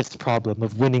biggest problem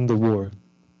of winning the war?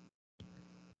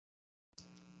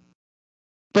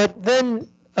 But then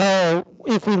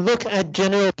if we look at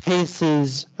General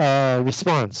Pace's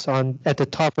response at the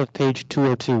top of page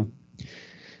 202,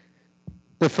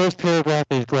 the first paragraph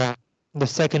is Graff, the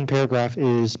second paragraph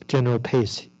is General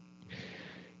Pace.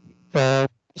 So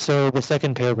the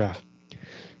second paragraph.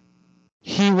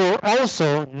 He will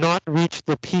also not reach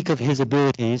the peak of his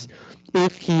abilities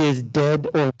if he is dead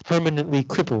or permanently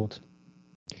crippled.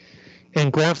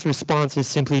 And Graf's response is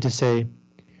simply to say,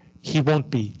 he won't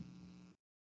be.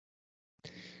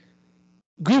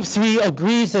 Group 3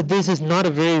 agrees that this is not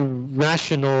a very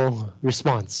rational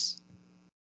response.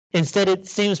 Instead, it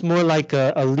seems more like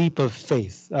a leap of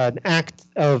faith, an act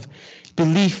of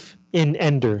belief in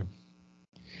Ender.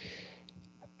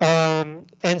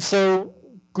 And so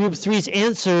Group 3's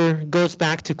answer goes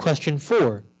back to question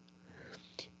 4.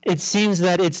 It seems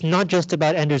that it's not just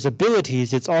about Ender's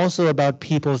abilities, it's also about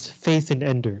people's faith in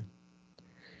Ender.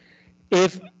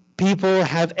 If people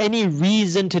have any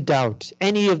reason to doubt,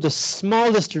 any of the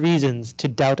smallest reasons to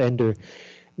doubt Ender,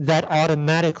 that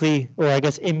automatically, or I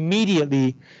guess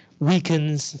immediately,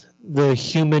 weakens the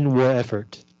human war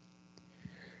effort.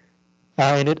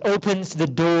 And it opens the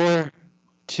door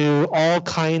to all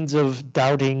kinds of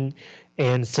doubting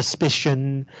and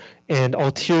suspicion and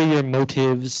ulterior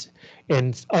motives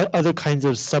and other kinds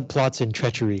of subplots and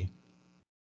treachery.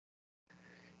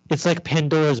 It's like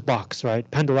Pandora's box, right?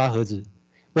 Pandora 盒子.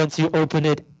 Once you open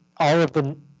it, all of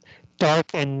the dark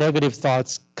and negative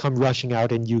thoughts come rushing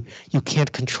out and you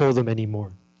can't control them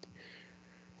anymore.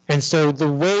 And so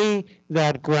the way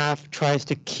that Graf tries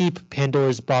to keep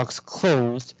Pandora's box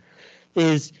closed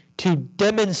is to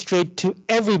demonstrate to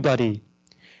everybody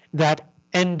that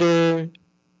Ender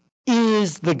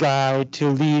is the guy to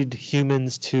lead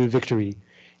humans to victory,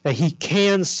 that he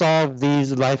can solve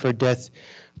these life or death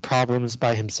problems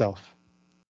by himself.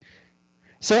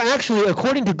 So actually,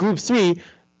 according to Group 3,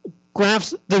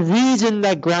 the reason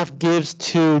that Graf gives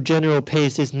to General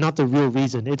Pace is not the real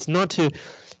reason. It's not to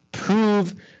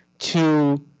prove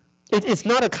to, it's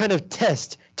not a kind of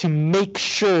test to make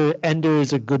sure Ender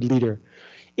is a good leader.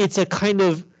 It's a kind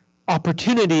of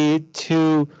opportunity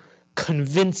to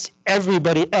convince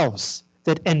everybody else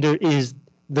that Ender is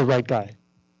the right guy.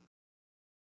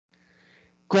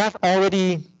 Graf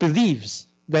already believes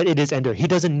that it is Ender. He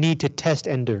doesn't need to test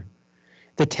Ender.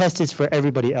 The test is for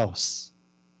everybody else.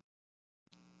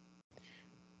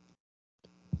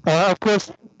 Of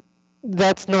course,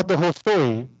 that's not the whole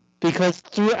story, because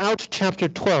throughout chapter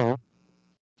 12,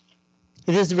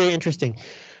 it is very interesting.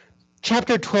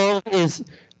 Chapter 12 is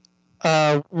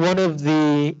one of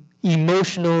the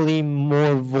emotionally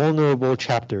more vulnerable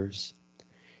chapters.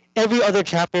 Every other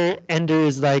chapter, Ender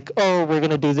is like, oh, we're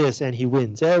going to do this, and he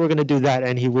wins. Oh, we're going to do that,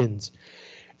 and he wins.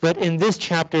 But in this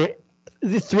chapter,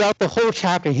 throughout the whole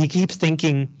chapter, he keeps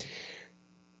thinking,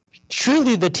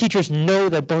 surely the teachers know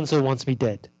that Bonzo wants me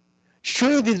dead.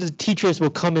 Surely the teachers will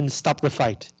come and stop the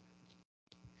fight.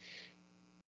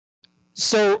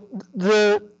 So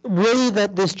the way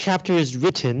that this chapter is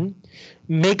written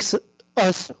makes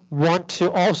us want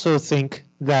to also think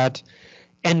that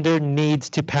Ender needs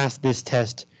to pass this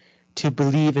test to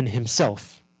believe in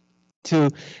himself, to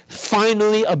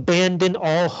finally abandon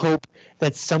all hope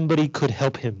that somebody could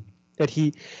help him,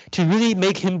 to really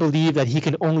make him believe that he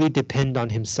can only depend on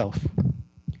himself.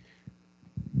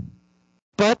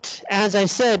 But as I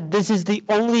said, this is the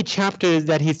only chapter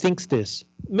that he thinks this,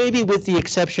 maybe with the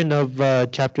exception of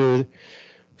chapter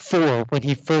 4, when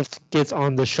he first gets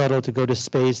on the shuttle to go to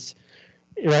space.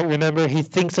 Remember, he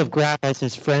thinks of Graf as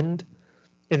his friend,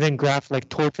 and then Graf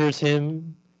tortures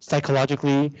him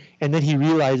psychologically, and then he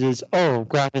realizes, oh,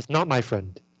 Graf is not my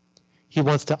friend. He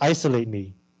wants to isolate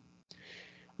me.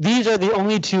 These are the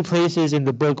only two places in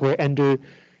the book where Ender,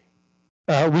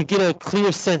 we get a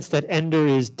clear sense that Ender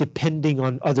is depending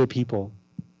on other people.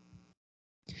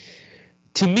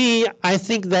 To me, I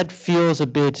think that feels a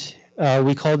bit,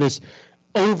 we call this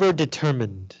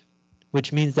over-determined,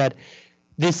 which means that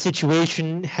this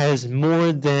situation has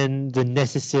more than the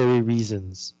necessary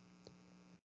reasons.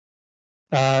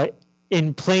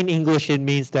 In plain English, it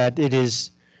means that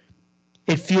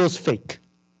it feels fake.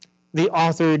 The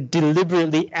author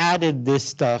deliberately added this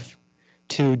stuff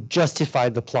to justify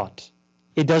the plot.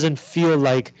 It doesn't feel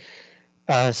like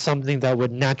something that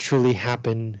would naturally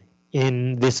happen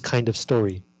in this kind of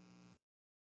story.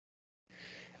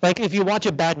 Like if you watch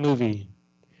a bad movie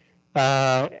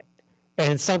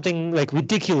and something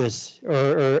ridiculous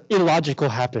or illogical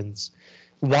happens,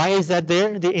 why is that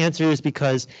there? The answer is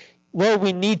because, well,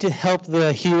 we need to help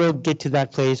the hero get to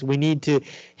that place. We need to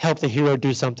help the hero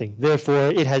do something. Therefore,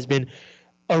 it has been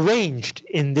arranged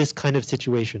in this kind of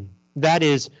situation. That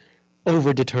is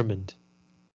overdetermined.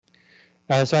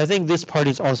 So I think this part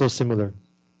is also similar.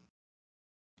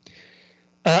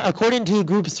 According to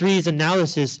Group 3's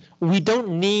analysis, we don't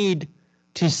need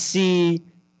to see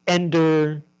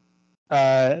Ender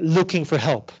looking for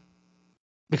help,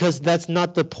 because that's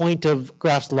not the point of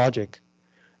Graf's logic.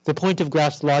 The point of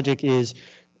Graph's logic is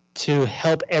to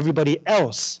help everybody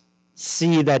else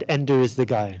see that Ender is the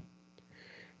guy.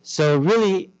 So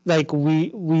really, like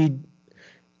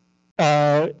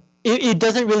it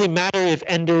doesn't really matter if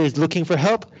Ender is looking for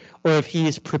help or if he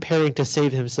is preparing to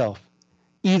save himself.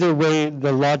 Either way,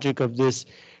 the logic of this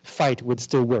fight would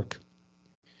still work.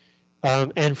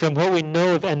 And from what we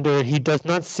know of Ender, he does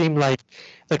not seem like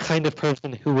the kind of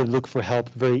person who would look for help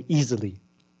very easily.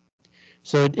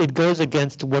 So it goes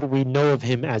against what we know of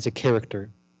him as a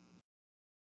character.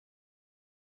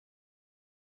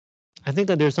 I think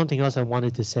that there's something else I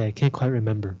wanted to say. I can't quite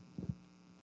remember.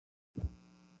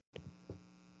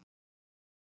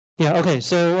 Yeah, okay,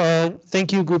 so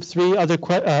thank you, group 3.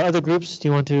 Other groups, do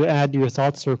you want to add your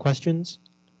thoughts or questions?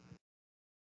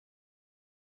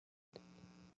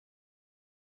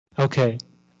 Okay.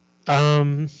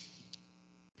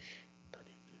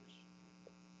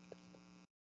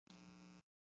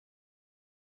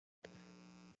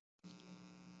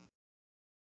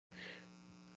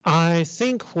 I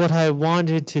think what I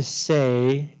wanted to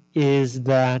say is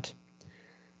that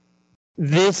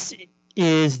this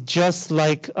is just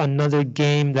like another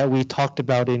game that we talked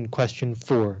about in question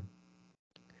 4.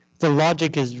 The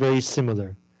logic is very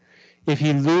similar.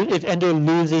 If Ender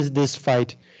loses this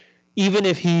fight, even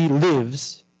if he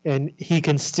lives and he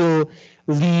can still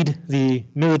lead the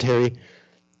military,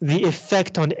 the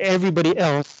effect on everybody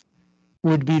else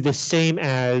would be the same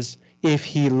as if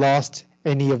he lost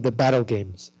any of the battle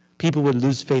games. People would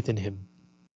lose faith in him.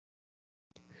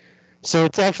 So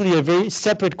it's actually a very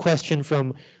separate question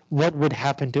from what would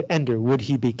happen to Ender. Would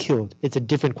he be killed? It's a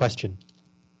different question.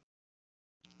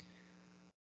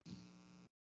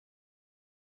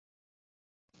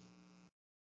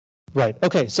 Right.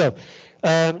 Okay. So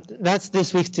that's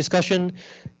this week's discussion.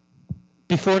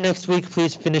 Before next week,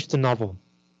 please finish the novel.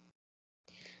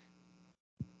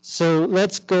 So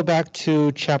let's go back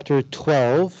to chapter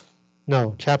 10,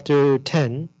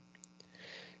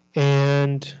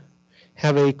 and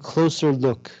have a closer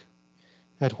look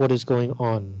at what is going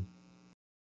on.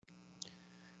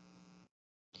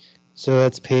 So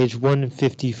that's page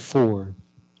 154.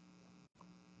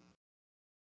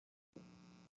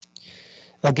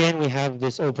 Again, we have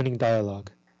this opening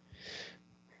dialogue.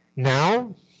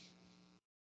 Now?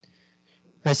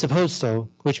 I suppose so,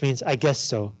 which means I guess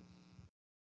so.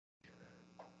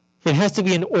 It has to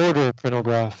be in order, Colonel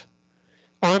Graf.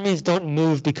 Armies don't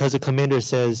move because a commander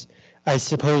says, I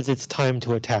suppose it's time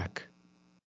to attack.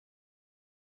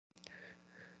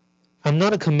 I'm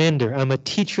not a commander, I'm a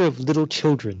teacher of little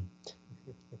children.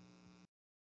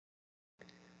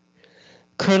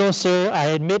 Colonel, sir, I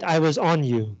admit I was on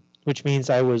you, which means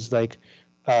I was like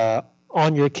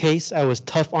on your case. I was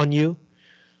tough on you.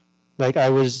 Like I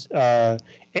was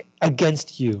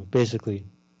against you, basically.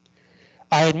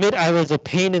 I admit I was a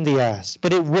pain in the ass,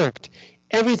 but it worked.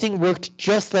 Everything worked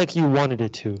just like you wanted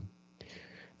it to.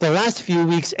 The last few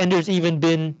weeks, Ender's even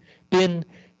been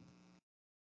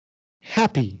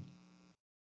happy,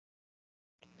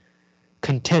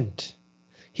 content.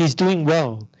 He's doing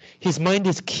well. His mind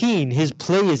is keen. His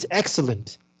play is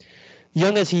excellent.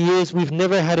 Young as he is, we've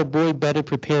never had a boy better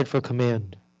prepared for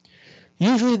command.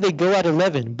 Usually they go at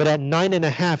 11, but at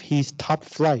 9.5, he's top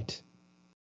flight.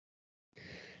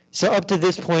 So up to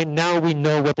this point, now we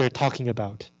know what they're talking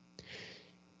about.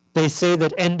 They say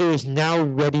that Ender is now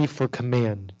ready for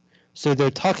command. So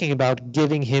they're talking about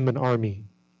giving him an army.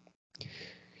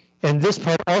 And this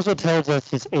part also tells us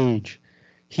his age.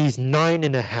 He's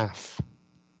 9.5.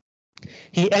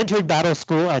 He entered battle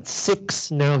school at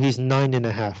 6, now he's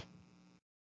 9.5.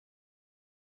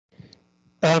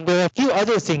 There are a few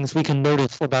other things we can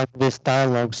notice about this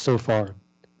dialogue so far.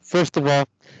 First of all,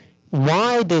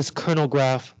 why does Colonel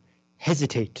Graf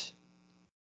hesitate?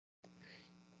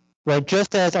 Right,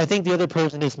 just as I think the other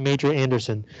person is Major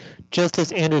Anderson, just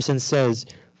as Anderson says,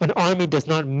 an army does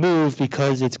not move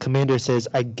because its commander says,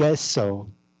 I guess so.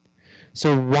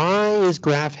 So why is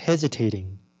Graf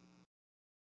hesitating?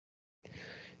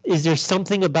 Is there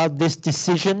something about this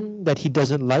decision that he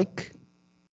doesn't like?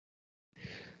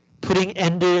 Putting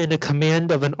Ender in the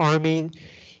command of an army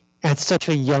at such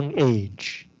a young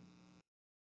age.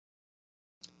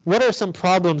 What are some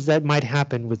problems that might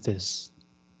happen with this?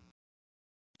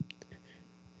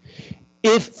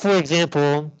 If, for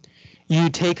example, you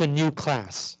take a new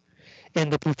class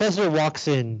and the professor walks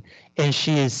in and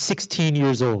she is 16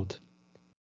 years old,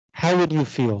 how would you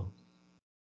feel?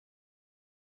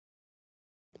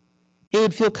 It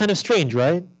would feel kind of strange,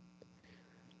 right?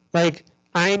 Like,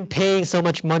 I'm paying so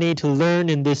much money to learn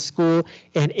in this school,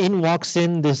 and in walks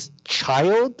in this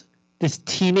child, this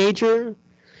teenager.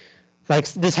 Like,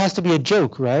 this has to be a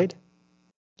joke, right?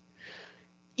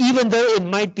 even though it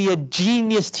might be a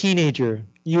genius teenager,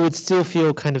 you would still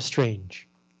feel kind of strange.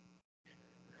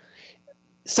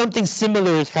 Something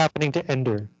similar is happening to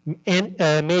Ender.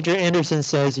 Major Anderson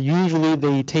says usually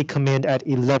they take command at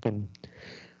 11.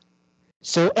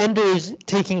 So Ender is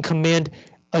taking command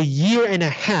a year and a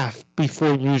half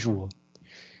before usual.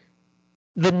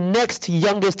 The next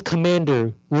youngest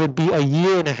commander would be a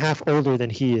year and a half older than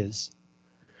he is.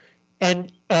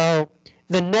 And the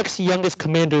next youngest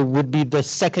commander would be the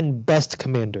second best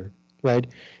commander, right?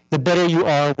 The better you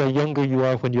are, the younger you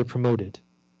are when you're promoted.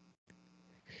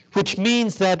 Which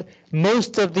means that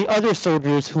most of the other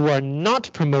soldiers who are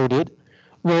not promoted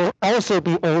will also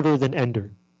be older than Ender.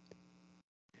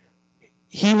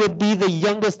 He would be the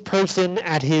youngest person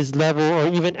at his level or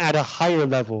even at a higher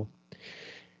level.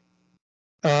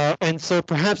 And so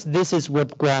perhaps this is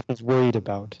what Graf is worried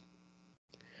about.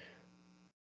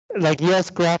 Like, yes,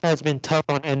 Graf has been tough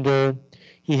on Ender.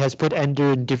 He has put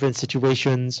Ender in different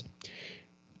situations.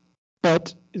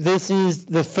 But this is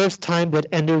the first time that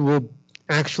Ender will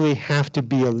actually have to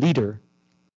be a leader,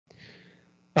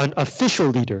 an official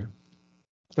leader.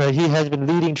 Right? He has been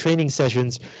leading training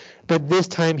sessions, but this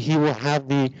time he will have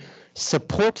the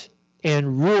support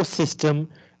and rule system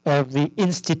of the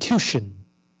institution,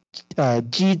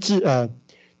 建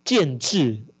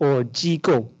制 or 机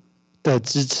构的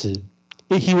支持.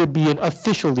 He would be an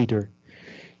official leader,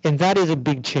 and that is a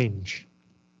big change.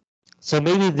 So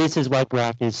maybe this is why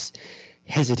Graf is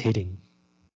hesitating.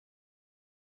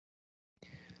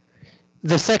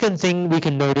 The second thing we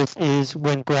can notice is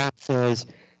when Graf says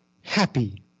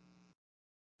happy.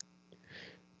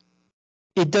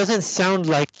 It doesn't sound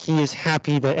like he is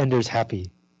happy that Ender's happy,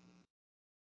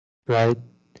 right?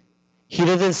 He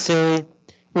doesn't say,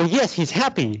 well, yes, he's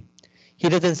happy. He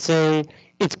doesn't say,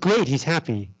 it's great, he's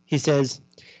happy. He says,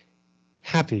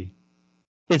 happy.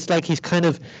 It's like he's kind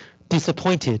of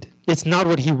disappointed. It's not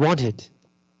what he wanted.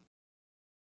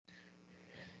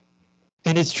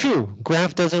 And it's true,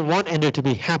 Graf doesn't want Ender to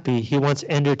be happy, he wants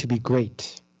Ender to be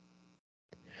great.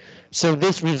 So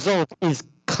this result is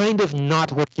kind of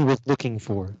not what he was looking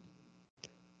for.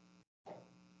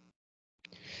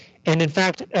 And in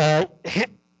fact,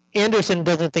 Anderson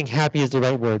doesn't think happy is the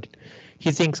right word.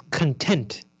 He thinks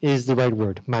content is the right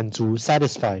word, 满足,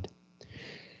 satisfied.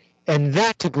 And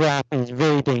that to Graf is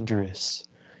very dangerous.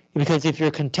 Because if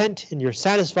you're content and you're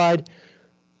satisfied,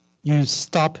 you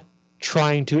stop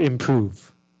trying to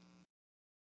improve.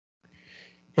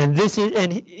 And this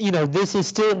is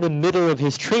still in the middle of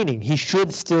his training. He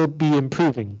should still be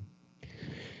improving.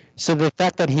 So the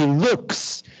fact that he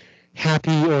looks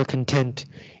happy or content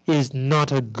is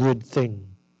not a good thing.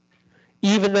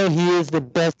 Even though he is the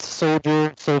best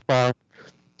soldier so far,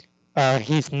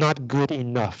 he's not good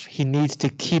enough. He needs to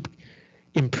keep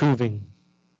improving.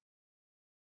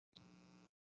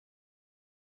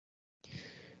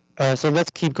 So let's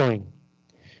keep going.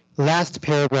 Last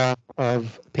paragraph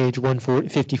of page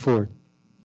 154.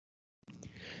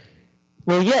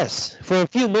 Well, yes, for a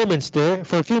few minutes there,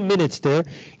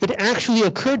 it actually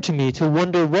occurred to me to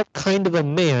wonder what kind of a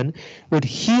man would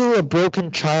heal a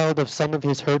broken child of some of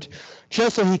his hurt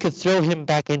just so he could throw him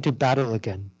back into battle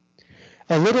again.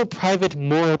 A little private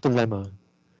moral dilemma.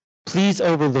 Please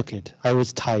overlook it. I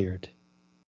was tired.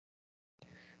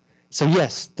 So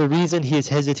yes, the reason he is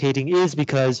hesitating is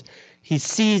because he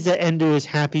sees that Ender is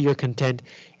happy or content,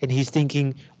 and he's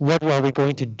thinking, what are we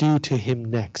going to do to him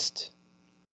next?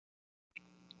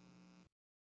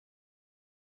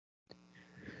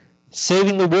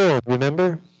 Saving the world,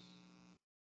 remember?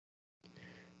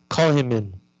 Call him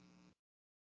in.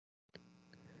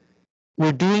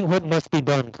 We're doing what must be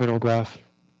done, Colonel Graf.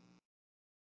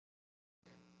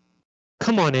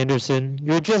 Come on, Anderson,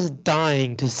 you're just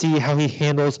dying to see how he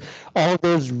handles all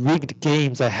those rigged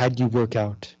games I had you work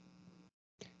out.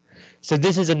 So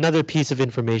this is another piece of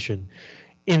information.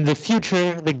 In the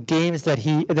future, the games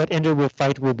that Ender will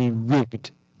fight will be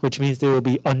rigged, which means they will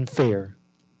be unfair.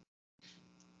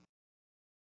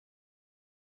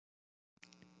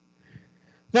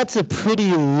 That's a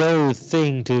pretty low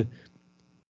thing to...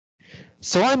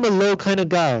 So I'm a low kind of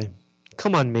guy.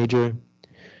 Come on, Major.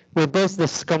 We're both the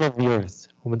scum of the earth.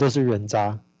 我们都是人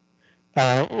渣.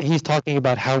 He's talking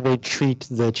about how they treat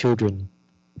the children.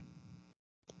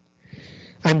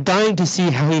 I'm dying to see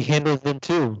how he handles them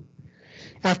too.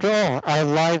 After all, our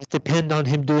lives depend on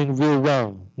him doing real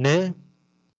well, ne?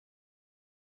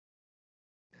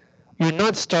 You're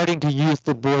not starting to use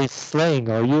the boy's slang,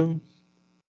 are you?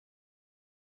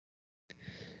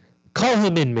 Call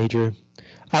him in, Major.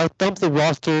 I'll dump the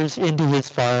rosters into his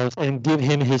files and give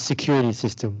him his security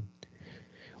system.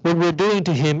 What we're doing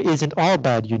to him isn't all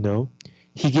bad, you know.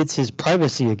 He gets his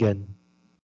privacy again.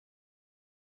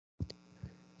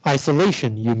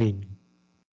 Isolation, you mean?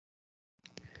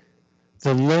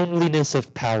 The loneliness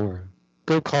of power.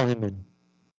 Go call him in.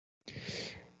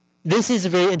 This is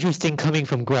very interesting coming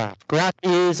from Graf. Graf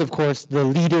is, of course, the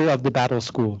leader of the battle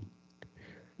school.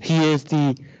 He is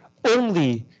the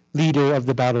only leader of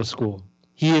the battle school.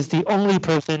 He is the only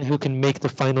person who can make the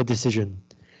final decision.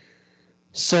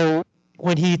 So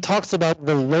when he talks about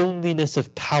the loneliness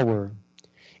of power,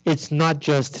 it's not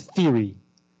just theory.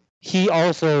 He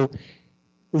also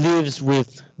lives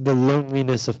with the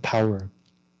loneliness of power.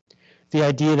 The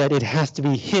idea that it has to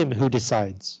be him who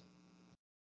decides,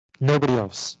 nobody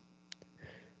else.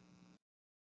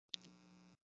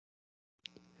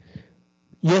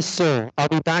 Yes, sir. I'll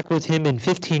be back with him in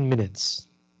 15 minutes.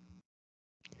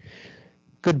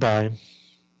 Goodbye.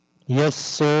 Yes,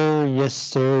 sir. Yes,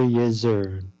 sir. Yes,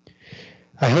 sir.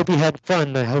 I hope you had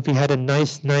fun. I hope you had a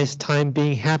nice time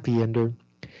being happy, Ender.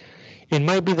 It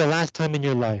might be the last time in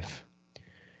your life.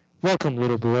 Welcome,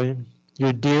 little boy.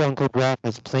 Your dear Uncle Graf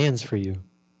has plans for you.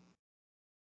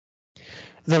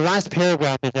 The last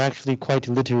paragraph is actually quite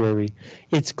literary.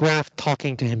 It's Graf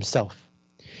talking to himself.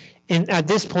 And at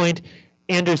this point,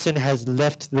 Anderson has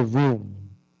left the room.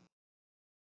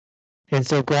 And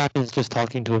so Graf is just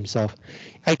talking to himself.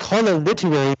 I call it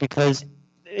literary because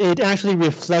it actually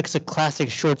reflects a classic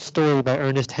short story by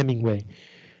Ernest Hemingway.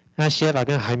 那写法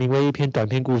跟海明威一篇短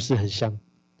篇故事很像。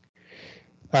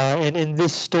And in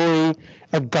this story,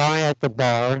 a guy at the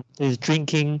bar is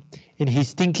drinking and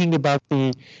he's thinking about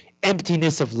the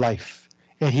emptiness of life.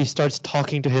 And he starts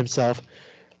talking to himself.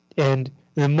 And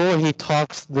the more he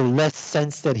talks, the less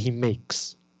sense that he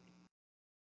makes.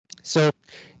 So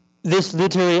this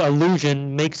literary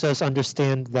allusion makes us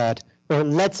understand that, or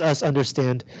lets us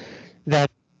understand that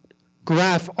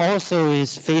Graf also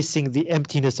is facing the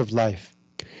emptiness of life.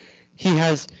 He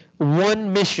has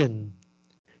one mission: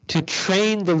 to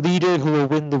train the leader who will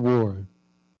win the war.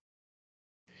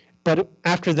 But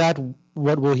after that,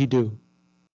 what will he do?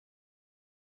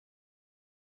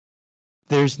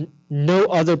 There's no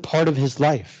other part of his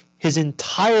life. His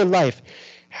entire life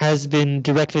has been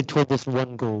directed toward this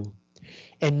one goal.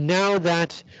 And now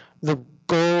that the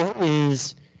goal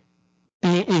is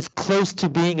close to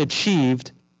being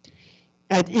achieved,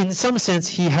 in some sense,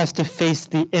 he has to face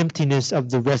the emptiness of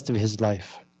the rest of his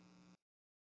life.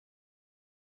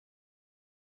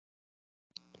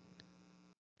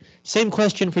 Same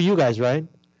question for you guys, right?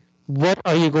 What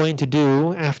are you going to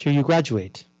do after you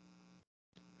graduate?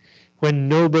 When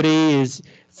nobody is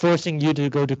forcing you to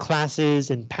go to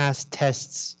classes and pass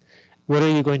tests, what are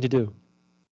you going to do?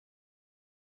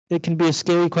 It can be a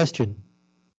scary question.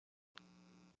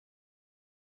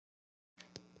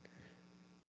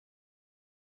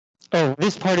 Oh,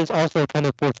 this part is also kind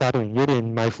of foreshadowing. You're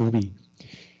in my movie.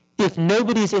 If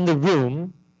nobody's in the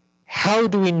room, how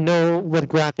do we know what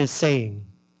Graf is saying?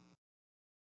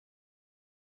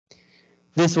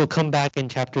 This will come back in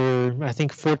chapter, I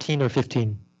think, 14 or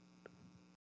 15.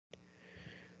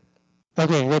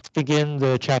 Okay, let's begin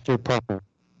the chapter proper.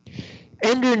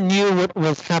 Ender knew what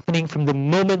was happening from the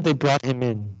moment they brought him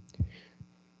in.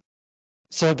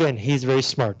 So again, he's very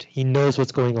smart. He knows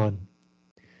what's going on.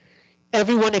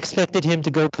 Everyone expected him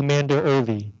to go commander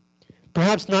early.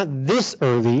 Perhaps not this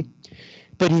early,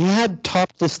 but he had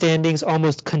topped the standings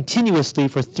almost continuously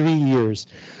for 3 years.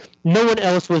 No one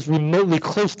else was remotely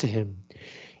close to him,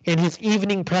 and his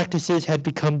evening practices had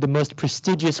become the most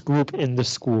prestigious group in the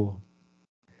school.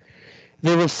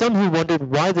 There were some who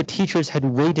wondered why the teachers had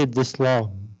waited this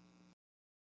long.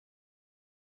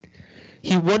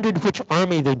 He wondered which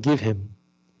army they'd give him.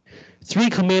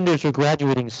 3 commanders were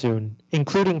graduating soon,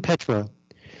 including Petra,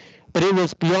 but it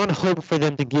was beyond hope for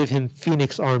them to give him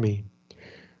Phoenix Army.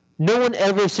 No one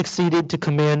ever succeeded to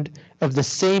command of the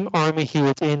same army he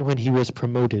was in when he was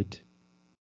promoted.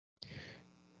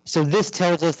 So this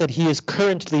tells us that he is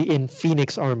currently in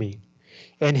Phoenix Army,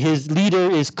 and his leader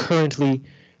is currently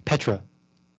Petra.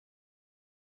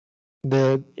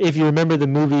 If you remember the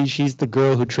movie, she's the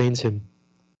girl who trains him.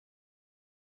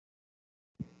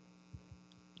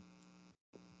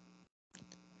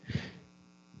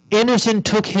 Anderson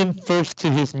took him first to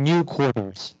his new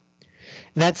quarters.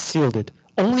 That sealed it.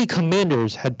 Only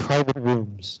commanders had private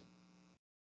rooms.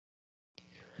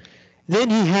 Then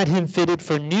he had him fitted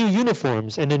for new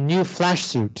uniforms and a new flash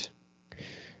suit.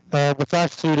 The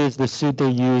flash suit is the suit they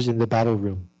use in the battle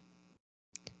room.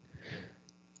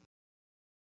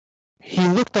 He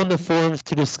looked on the forms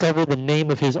to discover the name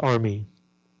of his army.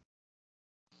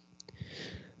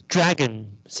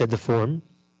 Dragon, said the form.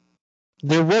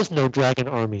 There was no Dragon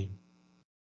Army.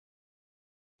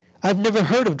 I've never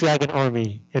heard of Dragon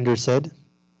Army, Ender said.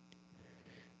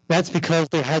 That's because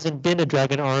there hasn't been a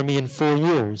dragon army in 4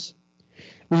 years.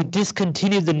 We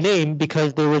discontinued the name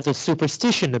because there was a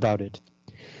superstition about it.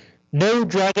 No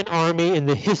dragon army in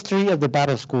the history of the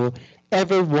battle school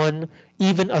ever won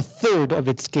even a third of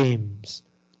its games.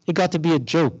 It got to be a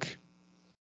joke.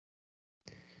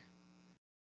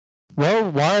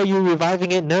 Well, why are you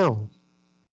reviving it now?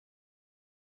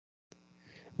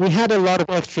 We had a lot of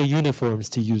extra uniforms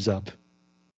to use up.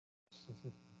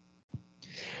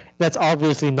 That's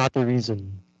obviously not the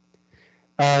reason.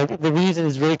 The reason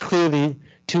is very clearly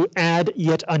to add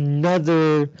yet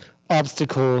another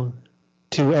obstacle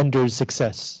to Ender's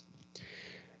success.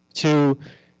 To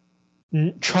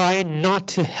try not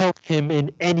to help him in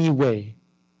any way.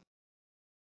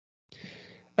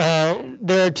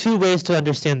 There are 2 ways to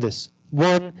understand this.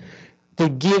 One, to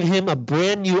give him a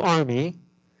brand new army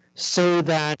so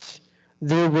that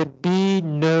there would be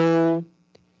no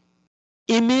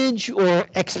image or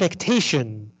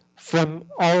expectation from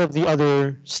all of the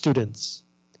other students.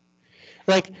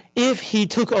 Like if he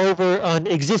took over an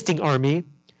existing army,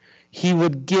 he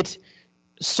would get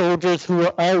soldiers who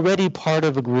were already part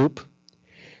of a group,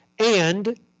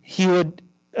 and he would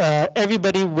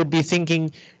everybody would be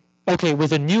thinking, okay,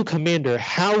 with a new commander,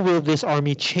 how will this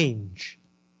army change?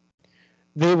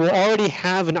 They will already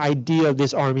have an idea of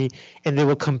this army, and they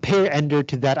will compare Ender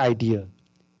to that idea.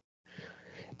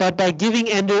 But by giving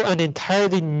Ender an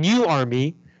entirely new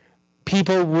army,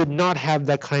 people would not have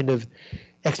that kind of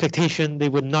expectation. They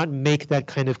would not make that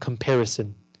kind of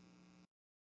comparison.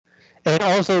 And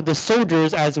also the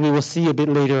soldiers, as we will see a bit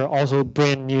later, are also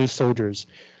brand new soldiers.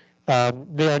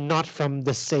 They are not from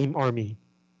the same army.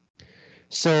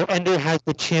 So Ender has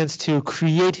the chance to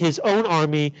create his own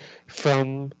army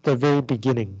from the very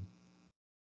beginning.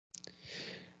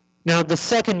 Now the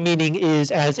second meaning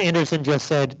is, as Anderson just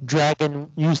said,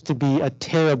 dragon used to be a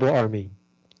terrible army.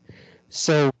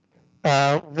 So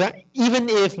even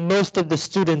if most of the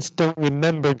students don't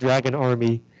remember Dragon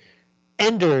Army,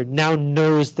 Ender now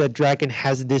knows that Dragon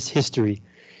has this history,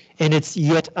 and it's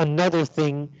yet another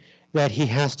thing that he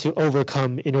has to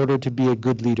overcome in order to be a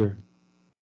good leader.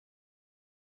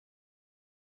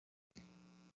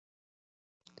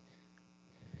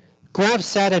 Graf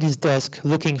sat at his desk,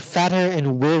 looking fatter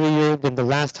and wearier than the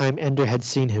last time Ender had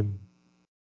seen him.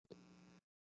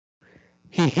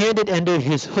 He handed Ender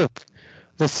his hook,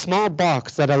 the small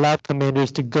box that allowed commanders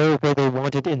to go where they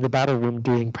wanted in the battle room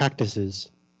during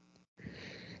practices.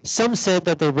 Some said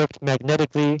that they worked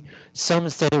magnetically, some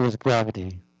said it was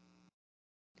gravity.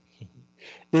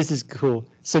 This is cool.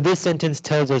 So this sentence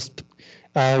tells us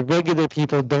regular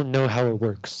people don't know how it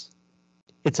works.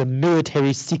 It's a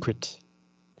military secret.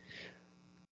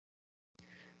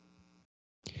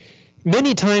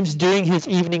 Many times during his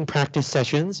evening practice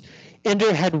sessions,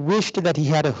 Ender had wished that he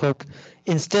had a hook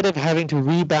instead of having to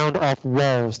rebound off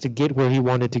walls to get where he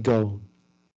wanted to go.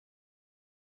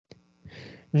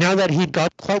 Now that he'd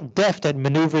got quite deft at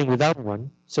maneuvering without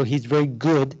one, so he's very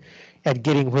good at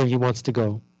getting where he wants to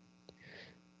go.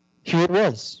 Here it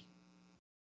was.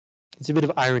 It's a bit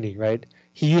of irony, right?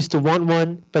 He used to want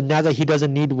one, but now that he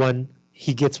doesn't need one,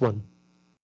 he gets one.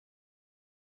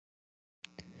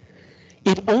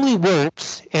 It only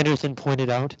works, Anderson pointed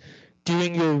out,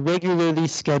 during your regularly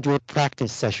scheduled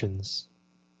practice sessions.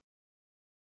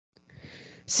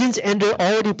 Since Ender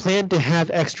already planned to have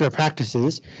extra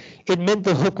practices, it meant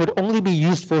the hook would only be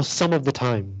useful some of the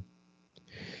time.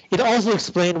 It also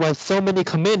explained why so many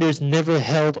commanders never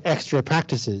held extra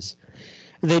practices.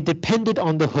 They depended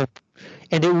on the hook,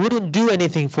 and it wouldn't do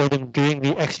anything for them during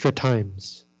the extra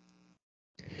times.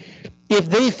 If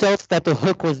they felt that the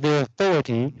hook was their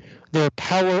authority, their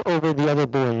power over the other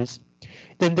boys,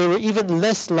 then they were even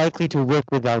less likely to work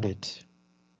without it.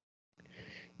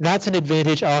 That's an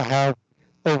advantage I'll have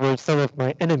over some of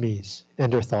my enemies,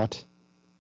 Ender thought.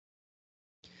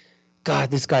 God,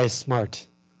 this guy is smart.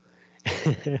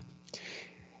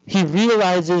 He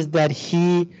realizes that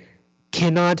he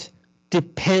cannot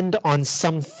depend on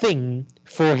something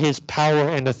for his power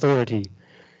and authority.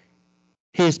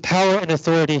 His power and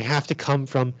authority have to come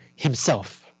from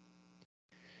himself.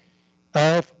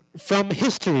 From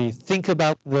history, think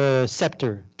about the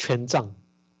scepter, 权杖.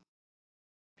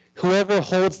 Whoever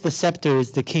holds the scepter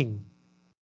is the king.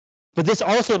 But this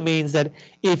also means that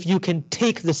if you can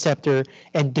take the scepter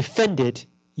and defend it,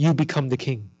 you become the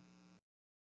king.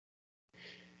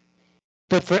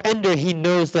 But for Ender, he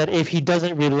knows that if he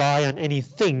doesn't rely on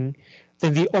anything,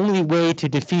 then the only way to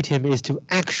defeat him is to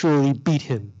actually beat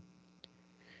him.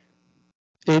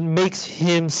 It makes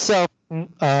himself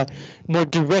more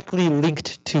directly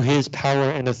linked to his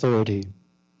power and authority.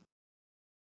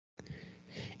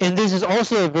 And this is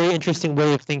also a very interesting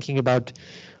way of thinking about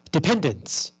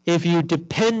dependence. If you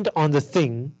depend on the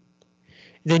thing,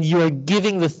 then you are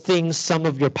giving the thing some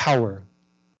of your power.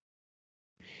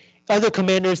 Other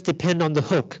commanders depend on the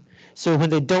hook, so when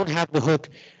they don't have the hook,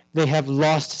 they have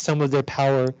lost some of their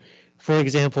power. For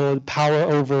example, power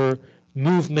over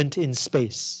movement in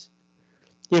space.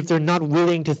 If they're not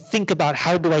willing to think about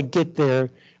how do I get there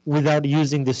without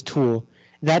using this tool,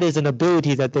 that is an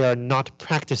ability that they are not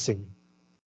practicing.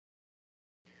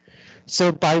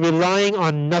 So by relying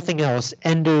on nothing else,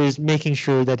 Ender is making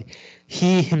sure that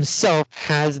he himself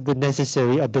has the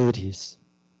necessary abilities.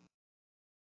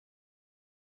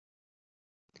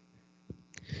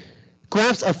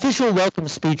 Graf's official welcome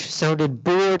speech sounded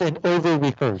bored and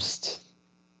over-rehearsed.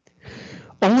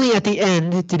 Only at the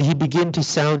end did he begin to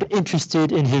sound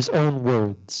interested in his own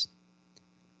words.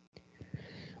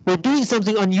 We're doing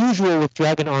something unusual with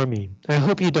Dragon Army. I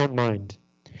hope you don't mind.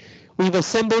 We've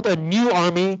assembled a new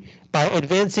army by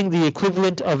advancing the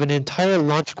equivalent of an entire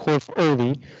launch course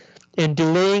early and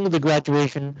delaying the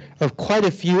graduation of quite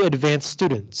a few advanced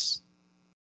students.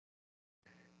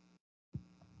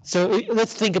 So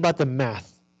let's think about the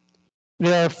math.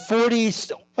 There are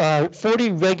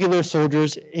 40 regular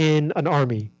soldiers in an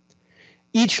army.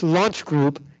 Each launch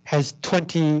group has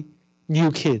 20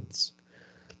 new kids.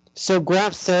 So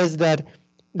Graf says that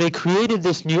they created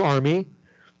this new army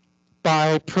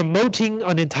by promoting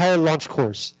an entire launch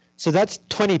course. So that's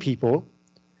 20 people.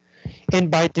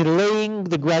 And by delaying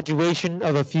the graduation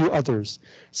of a few others.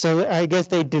 So I guess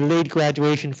they delayed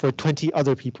graduation for 20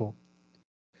 other people.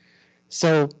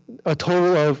 So a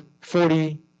total of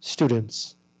 40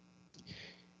 students.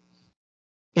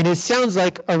 And it sounds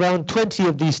like around 20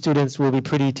 of these students will be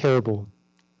pretty terrible,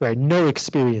 right? No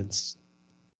experience.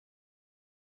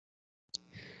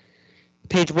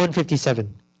 Page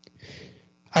 157.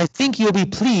 I think you'll be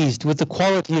pleased with the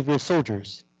quality of your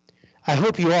soldiers. I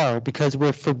hope you are, because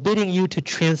we're forbidding you to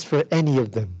transfer any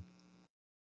of them.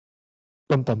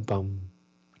 Bum bum bum.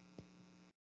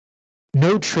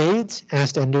 No trades?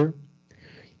 Asked Ender.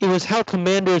 It was how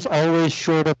commanders always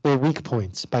shored up their weak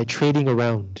points, by trading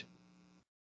around.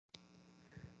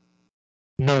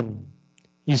 None.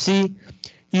 You see,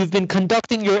 you've been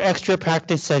conducting your extra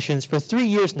practice sessions for 3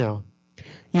 years now.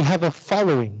 You have a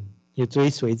following, 有追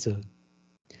随者.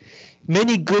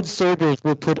 Many good soldiers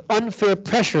will put unfair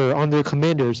pressure on their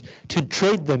commanders to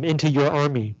trade them into your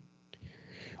army.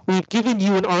 We've given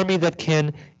you an army that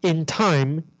can, in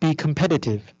time, be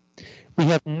competitive. We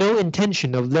have no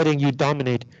intention of letting you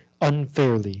dominate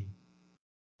unfairly.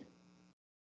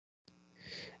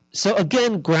 So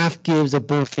again, Graf gives a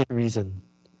bullshit reason.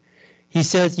 He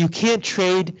says you can't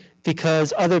trade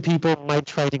because other people might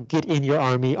try to get in your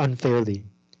army unfairly.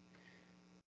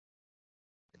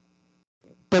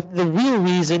 But the real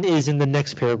reason is in the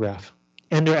next paragraph.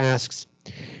 Ender asks,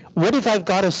 what if I've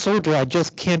got a soldier I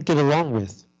just can't get along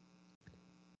with?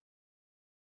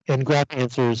 And Graf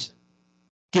answers,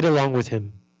 get along with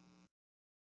him.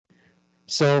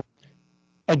 So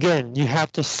again, you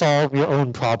have to solve your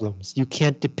own problems. You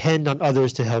can't depend on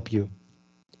others to help you.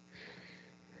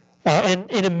 And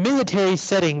in a military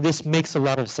setting, this makes a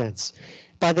lot of sense.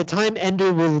 By the time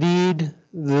Ender will lead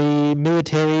the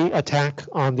military attack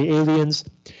on the aliens,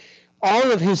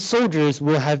 all of his soldiers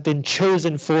will have been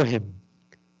chosen for him.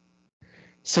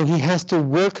 So he has to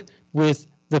work with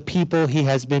the people he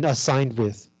has been assigned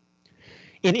with.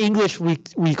 In English,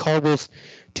 we call this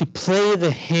to play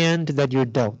the hand that you're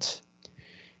dealt.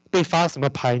 被发什么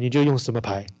牌，你就用什么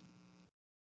牌。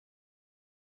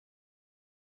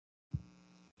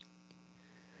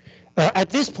At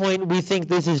this point, we think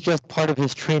this is just part of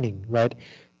his training, right?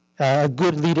 A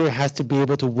good leader has to be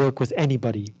able to work with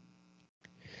anybody.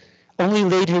 Only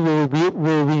later will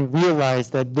we realize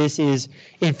that this is,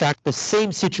 in fact, the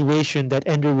same situation that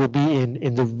Ender will be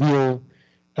in the real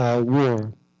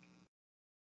war.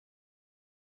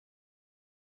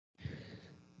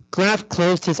 Graf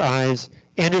closed his eyes,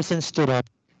 Anderson stood up,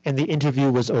 and the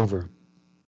interview was over.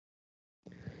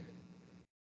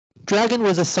 Dragon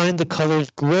was assigned the colors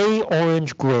gray,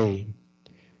 orange, gray.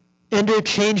 Ender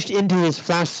changed into his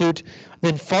flash suit,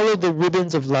 then followed the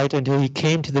ribbons of light until he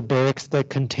came to the barracks that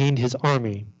contained his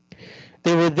army.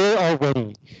 They were there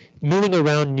already, milling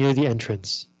around near the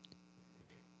entrance.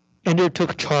 Ender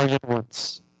took charge at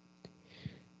once.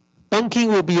 Bunking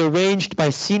will be arranged by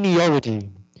seniority.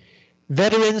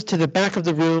 Veterans to the back of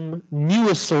the room,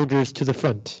 newest soldiers to the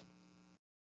front.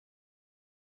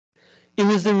 It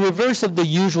was the reverse of the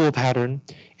usual pattern,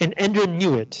 and Ender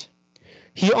knew it.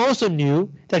 He also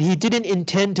knew that he didn't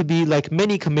intend to be like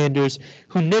many commanders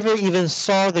who never even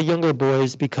saw the younger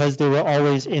boys because they were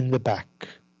always in the back.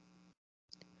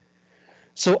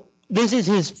 So This is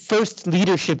his first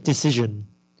leadership decision,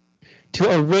 to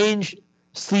arrange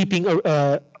sleeping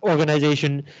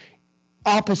organization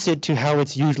opposite to how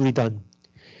it's usually done.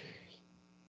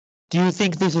 Do you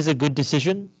think this is a good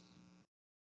decision?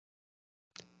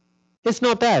 It's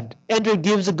not bad. Ender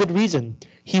gives a good reason.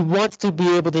 He wants to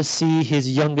be able to see his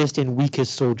youngest and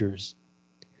weakest soldiers.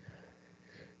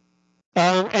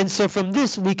 And so from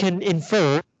this, we can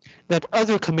infer that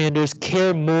other commanders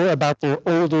care more about their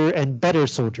older and better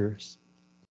soldiers.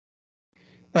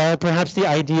 Perhaps the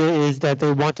idea is that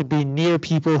they want to be near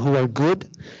people who are good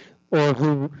or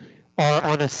who are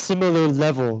on a similar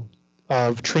level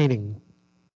of training.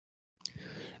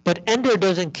 But Ender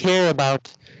doesn't care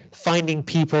about finding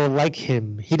people like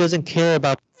him. He doesn't care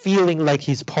about feeling like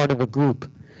he's part of a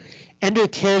group. Ender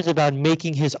cares about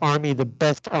making his army the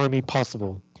best army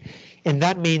possible. And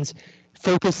that means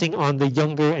focusing on the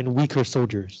younger and weaker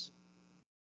soldiers.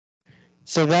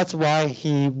 So that's why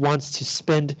he wants to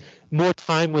spend more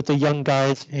time with the young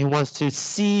guys. He wants to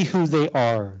see who they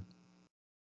are.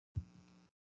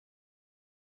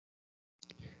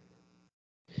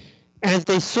 As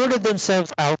they sorted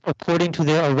themselves out according to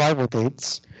their arrival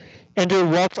dates, Ender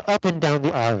walked up and down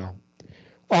the aisle.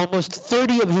 Almost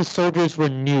 30 of his soldiers were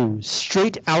new,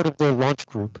 straight out of their launch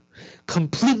group,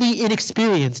 completely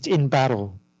inexperienced in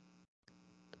battle.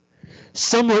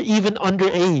 Some were even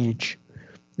underage.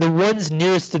 The ones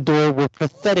nearest the door were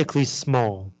pathetically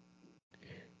small.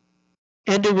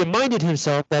 Ender reminded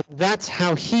himself that that's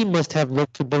how he must have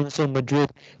looked to Bonzo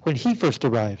Madrid when he first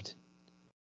arrived.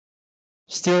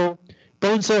 Still,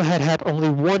 Bonzo had had only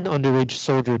one underage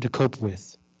soldier to cope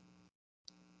with.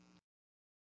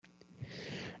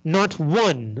 Not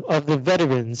one of the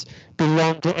veterans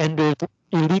belonged to Ender's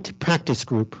elite practice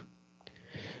group.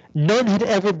 None had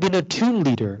ever been a toon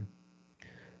leader.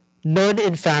 None,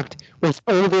 in fact, was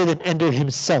older than Ender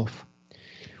himself,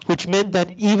 which meant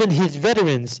that even his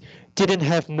veterans didn't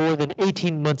have more than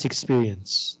 18 months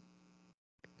experience.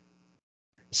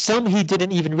 Some he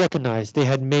didn't even recognize. They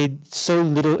had made so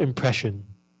little impression.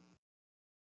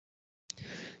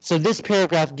 So this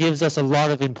paragraph gives us a lot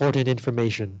of important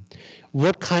information.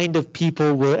 What kind of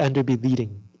people will Ender be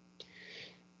leading?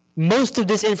 Most of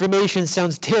this information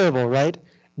sounds terrible, right?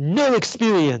 No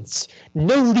experience,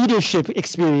 no leadership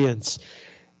experience.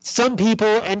 Some people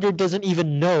Ender doesn't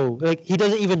even know, like he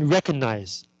doesn't even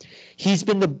recognize. He's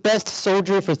been the best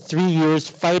soldier for 3 years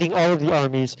fighting all of the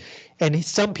armies, and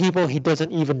some people he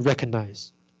doesn't even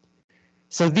recognize.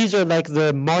 So these are like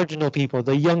the marginal people,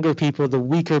 the younger people, the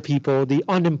weaker people, the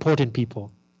unimportant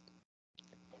people.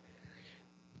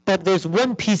 But there's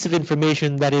one piece of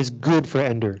information that is good for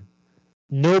Ender.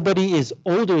 Nobody is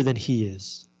older than he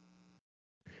is.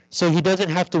 So he doesn't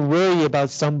have to worry about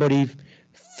somebody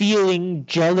feeling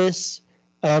jealous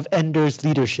of Ender's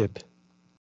leadership.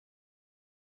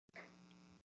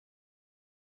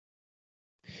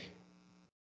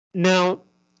 Now,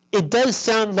 it does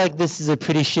sound like this is a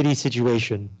pretty shitty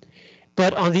situation.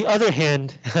 But on the other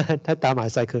hand,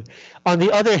 on the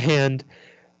other hand,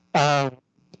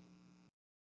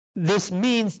 this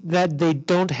means that they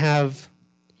don't have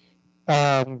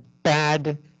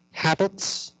bad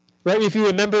habits, right? If you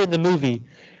remember in the movie,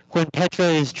 when Petra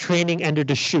is training Ender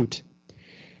to shoot,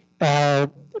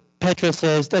 Petra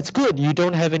says, "That's good, you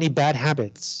don't have any bad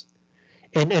habits."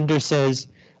 And Ender says,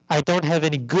 "I don't have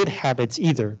any good habits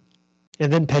either."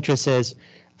 And then Petra says,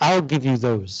 "I'll give you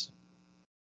those."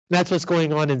 That's what's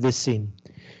going on in this scene.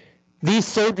 These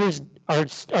soldiers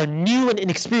are new and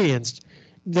inexperienced,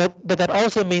 but that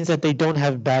also means that they don't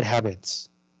have bad habits.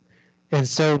 And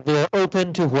so they're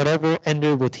open to whatever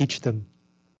Ender will teach them.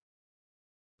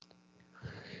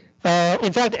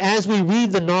 In fact, as we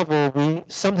read the novel,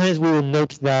 sometimes we will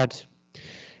note that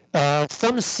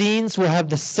some scenes will have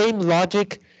the same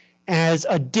logic as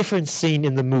a different scene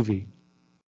in the movie.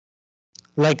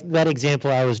 Like that example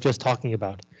I was just talking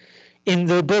about. In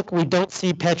the book, we don't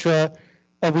see Petra,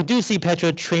 we do see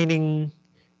Petra training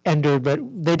Ender, but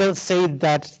they don't say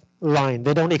that line.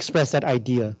 They don't express that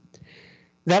idea.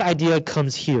 That idea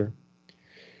comes here.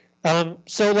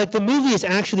 So like the movie is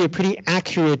actually a pretty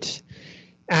accurate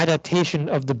adaptation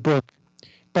of the book,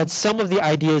 but some of the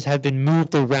ideas have been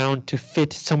moved around to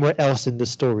fit somewhere else in the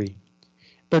story.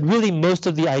 But really, most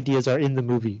of the ideas are in the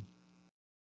movie.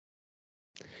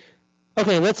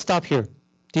 Okay, let's stop here.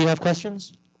 Do you have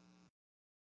questions?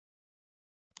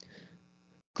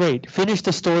 Great. Finish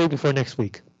the story before next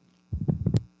week.